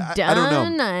 so is he I done?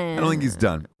 don't know. I don't think he's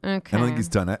done. Okay. I don't think he's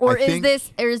done. Or I think,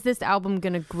 is this album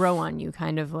gonna grow on you,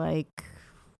 kind of like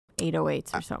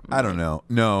 808s or something? I don't know.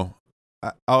 No,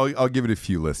 I'll give it a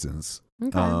few listens.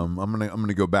 Okay. I'm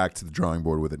gonna go back to the drawing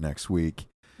board with it next week.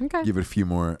 Okay. Give it a few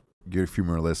more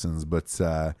listens. But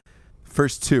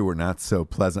first two were not so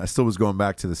pleasant. I still was going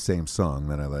back to the same song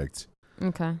that I liked.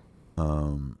 Okay.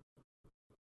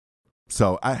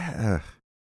 So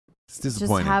it's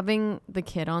disappointing. Just having the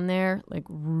kid on there like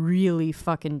really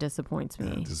fucking disappoints me.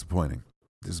 Yeah, disappointing.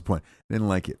 Didn't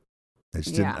like it. I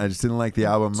just didn't like the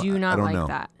I album. do I not don't like know.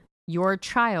 that. Your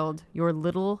child, your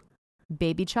little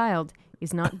baby child,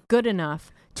 is not good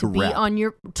enough To be rap.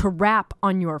 to rap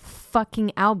on your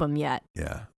fucking album yet.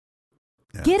 Yeah.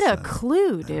 Get it's, a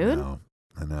clue, dude.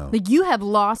 I know. Like you have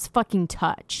lost fucking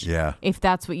touch. Yeah. If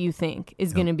that's what you think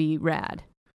is gonna be rad.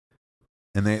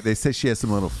 And they say she has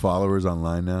some little followers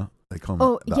online now. They call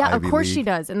them the yeah, Ivy of course League. she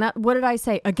does. And that what did I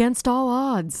say? Against all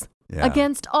odds. Yeah.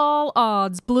 Against all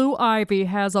odds, Blue Ivy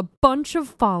has a bunch of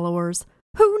followers.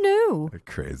 Who knew? They're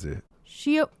crazy.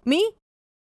 She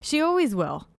always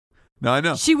will. No, I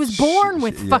know. She was born She-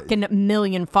 with yeah, fucking a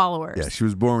million followers. Yeah, she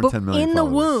was born with But 10 million in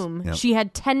followers. the womb, Yep. she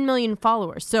had 10 million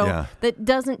followers. So Yeah. that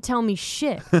doesn't tell me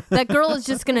shit. That girl is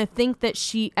just going to think that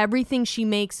everything she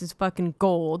makes is fucking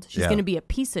gold. She's Yeah. going to be a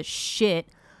piece of shit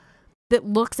that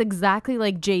looks exactly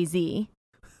like Jay-Z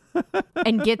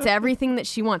and gets everything that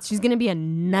she wants. She's going to be a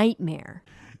nightmare.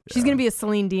 She's going to be a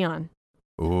Celine Dion.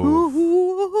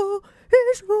 Ooh.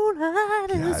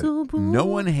 God, No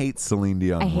one hates Celine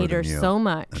Dion I more hate her than you. so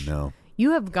much. I know.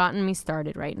 You have gotten me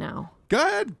started right now. Go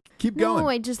ahead. Keep going. No,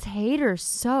 I just hate her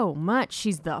so much.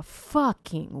 She's the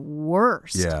fucking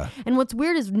worst. Yeah. And what's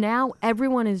weird is now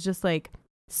everyone is just like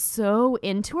so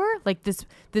into her. Like this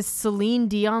Celine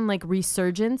Dion like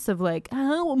resurgence of like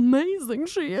how amazing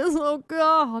she is. Oh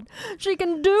God, she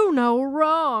can do no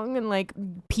wrong. And like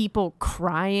people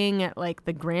crying at like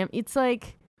the It's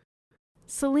like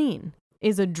Celine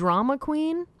is a drama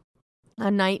queen, a I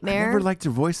nightmare. never liked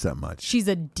her voice that much. She's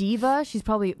a diva. She's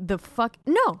probably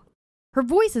No. Her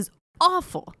voice is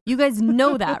awful. You guys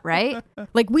know that, right?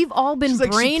 Like we've all been She's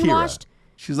like brainwashed. Shakira.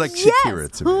 She's like Yes!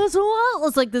 Shakira to me.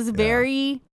 It's like this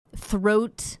very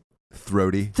throaty,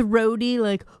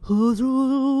 like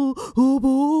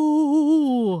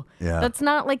Yeah. that's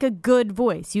not like a good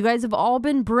voice. You guys have all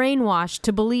been brainwashed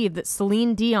to believe that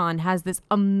Celine Dion has this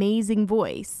amazing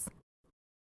voice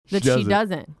that she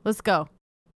doesn't. Let's go.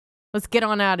 Let's get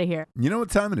on out of here. You know what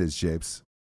time it is, Japes?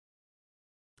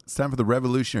 It's time for the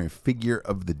revolutionary figure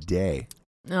of the day.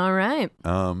 All right.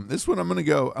 This one I'm gonna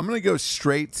go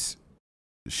straight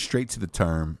to the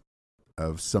term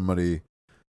of somebody,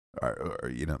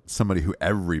 or somebody who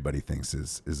everybody thinks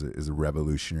is a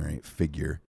revolutionary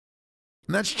figure,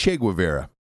 and that's Che Guevara.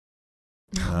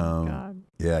 Oh, God.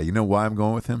 Yeah, you know why I'm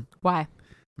going with him? Why? I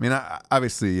mean,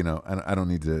 obviously, I don't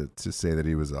need to say that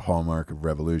he was a hallmark of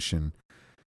revolution.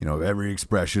 Every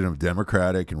expression of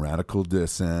democratic and radical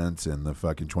dissent in the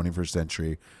fucking 21st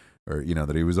century, or,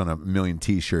 that he was on a million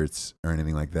T-shirts or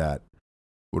anything like that.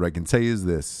 What I can tell you is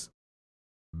this: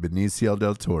 Benicio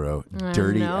del Toro, I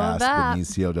dirty know ass that.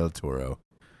 Benicio del Toro,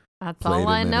 That's played all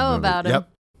I him in a know movie. about him. Yep.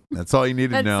 That's all you need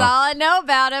to That's know. all I know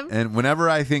about him. And whenever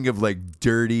I think of like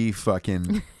dirty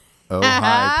fucking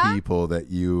Ojai people that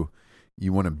you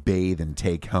want to bathe and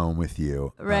take home with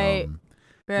you, Right.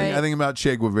 Right. I think about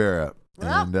Che Guevara,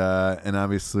 and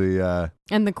obviously,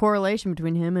 and the correlation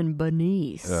between him and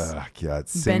Bernice. God,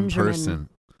 same Benjamin. person.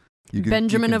 You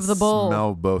Benjamin you of the Bull.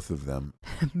 Smell both of them.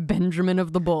 Benjamin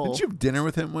of the Bull. Did you have dinner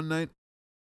with him one night?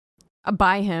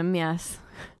 By him, yes.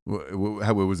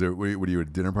 How was there? Were you at a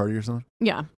dinner party or something?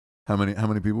 Yeah. How many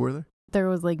people were there? There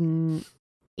was like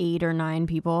 8 or 9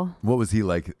 people. What was he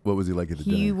like? What was he like at the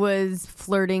He dinner? was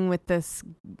flirting with this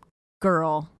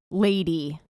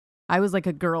lady. I was like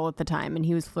a girl at the time, and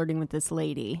he was flirting with this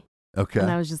lady. Okay. And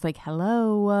I was just like,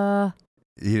 hello.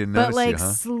 He didn't But notice like you,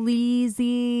 huh?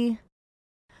 sleazy.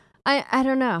 I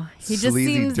don't know. He just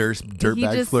Sleazy seems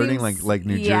dirtbag just flirting, seems- like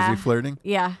New yeah. Jersey flirting.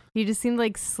 Yeah, he just seemed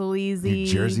like sleazy. New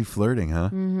Jersey flirting, huh?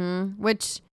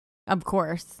 Which, of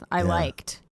course, I Yeah.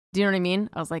 liked. Do you know what I mean?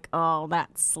 I was like, oh,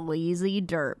 that sleazy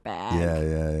dirtbag.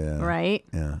 Yeah. Right?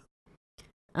 Yeah.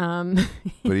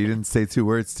 But he didn't say 2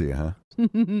 words to you, huh?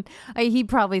 he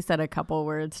probably said a couple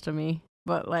words to me,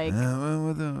 but like,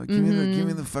 give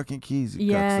me the fucking keys,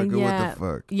 you yeah, cocksucker. yeah. What the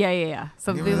fuck? Yeah.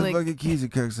 Something Give me the like, fucking keys, you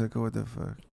cocksucker. What the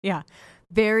fuck? yeah,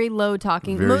 very low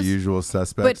talking. Very usual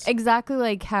suspects. But exactly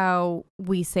like how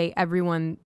we say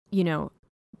everyone,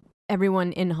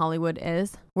 everyone in Hollywood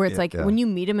is, where it's like when you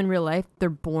meet them in real life,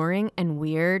 they're boring and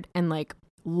weird and like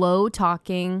low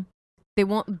talking. They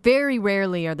won't, very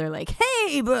rarely are they like,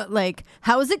 hey, but like,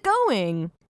 how's it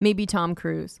going? Maybe Tom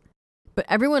Cruise. But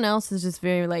everyone else is just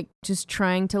very like, just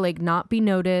trying to like not be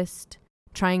noticed,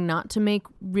 trying not to make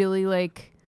really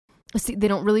like, see, they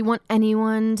don't really want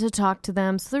anyone to talk to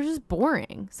them. So they're just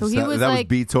boring. So he was that like, was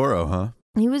B. Toro, huh?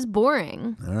 he was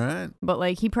boring. All right. But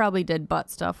like he probably did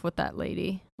butt stuff with that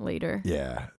lady later.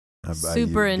 Yeah.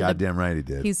 Super into- goddamn right he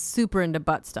did. He's super into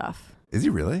butt stuff. Is he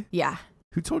really? Yeah.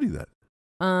 Who told you that?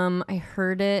 I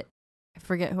heard it. I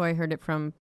forget who I heard it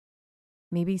from.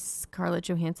 Maybe Scarlett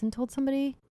Johansson told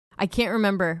somebody. I can't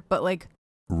remember, but like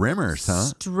Rimmers, huh?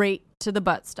 straight to the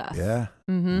butt stuff. Yeah.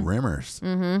 Mm-hmm. Rimmers.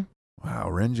 Mm-hmm. Wow.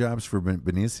 Rim jobs for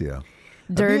Benicio.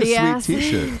 Dirty That'd be a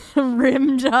sweet ass T-shirt.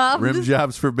 rim jobs. Rim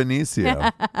jobs for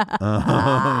Benicio.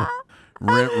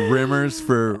 Rimmers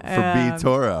for B.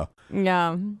 Toro.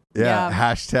 Yeah. Yeah.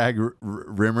 Hashtag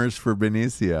Rimmers for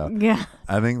Benicio. Yeah.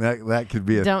 I think that could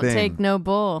be a Don't thing. take no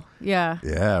bull. Yeah.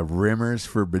 Yeah. Rimmers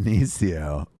for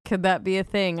Benicio. Could that be a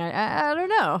thing? I don't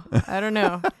know. I don't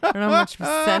know how much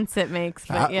sense it makes.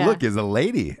 But yeah. Look, as a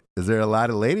lady, is there a lot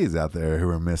of ladies out there who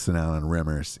are missing out on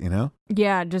rimmers, you know?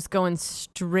 Yeah, just going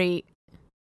straight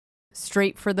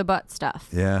for the butt stuff.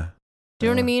 Yeah. Do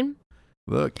you know what I mean?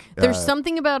 Look. There's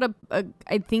something about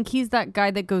I think he's that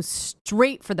guy that goes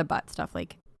straight for the butt stuff.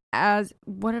 Like,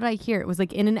 what did I hear? It was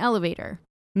like in an elevator,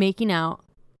 making out,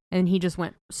 and he just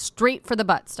went straight for the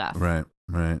butt stuff. Right.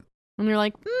 And you're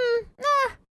like,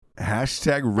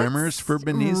 Hashtag Rimmers for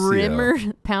Benicio. Rimmer,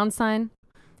 pound sign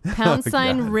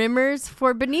Rimmers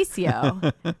for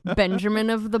Benicio. Benjamin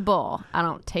of the Bull. I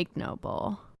don't take no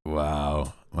bull.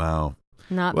 Wow.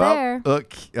 Not Well, there.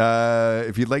 look,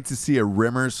 if you'd like to see a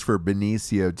Rimmers for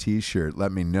Benicio t-shirt,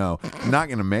 let me know. I'm not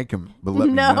going to make them, but let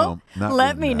me know.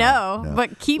 Let me know. No.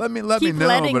 But keep let me keep know,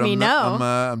 letting but me know.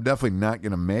 I'm definitely not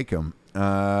going to make them.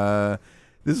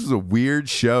 This is a weird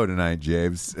show tonight,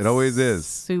 James. It always is.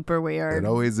 Super weird. It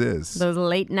always is. Those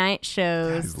late night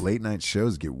shows. These late night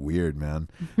shows get weird, man.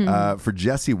 For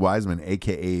Jesse Wiseman,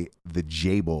 a.k.a. the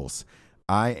Jables,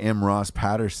 I am Ross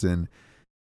Patterson.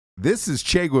 This is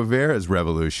Che Guevara's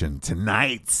revolution.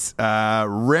 Tonight's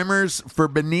Rimmers for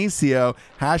Benicio.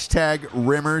 Hashtag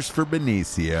Rimmers for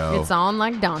Benicio. It's on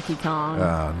like Donkey Kong.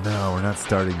 Oh, no, we're not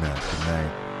starting that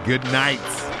tonight. Good night.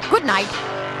 Good night.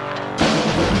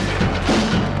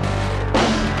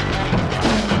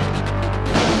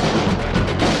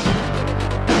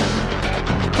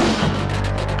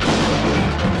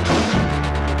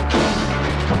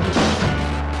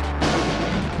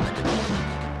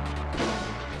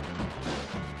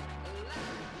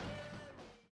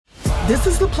 This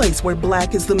is the place where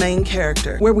Black is the main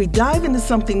character, where we dive into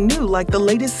something new like the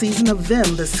latest season of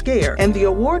Them, The Scare, and the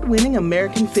award-winning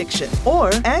American Fiction. Or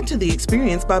add to the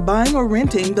experience by buying or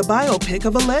renting the biopic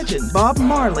of a legend, Bob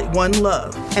Marley, One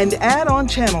Love. And add on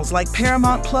channels like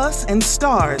Paramount Plus and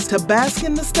Stars to bask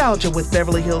in nostalgia with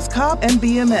Beverly Hills Cop and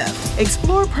BMF.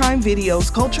 Explore Prime Video's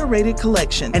culture-rated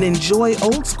collection and enjoy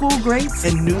old school greats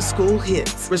and new school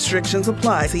hits. Restrictions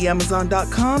apply. See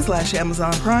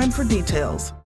Amazon.com/Amazon Prime for details.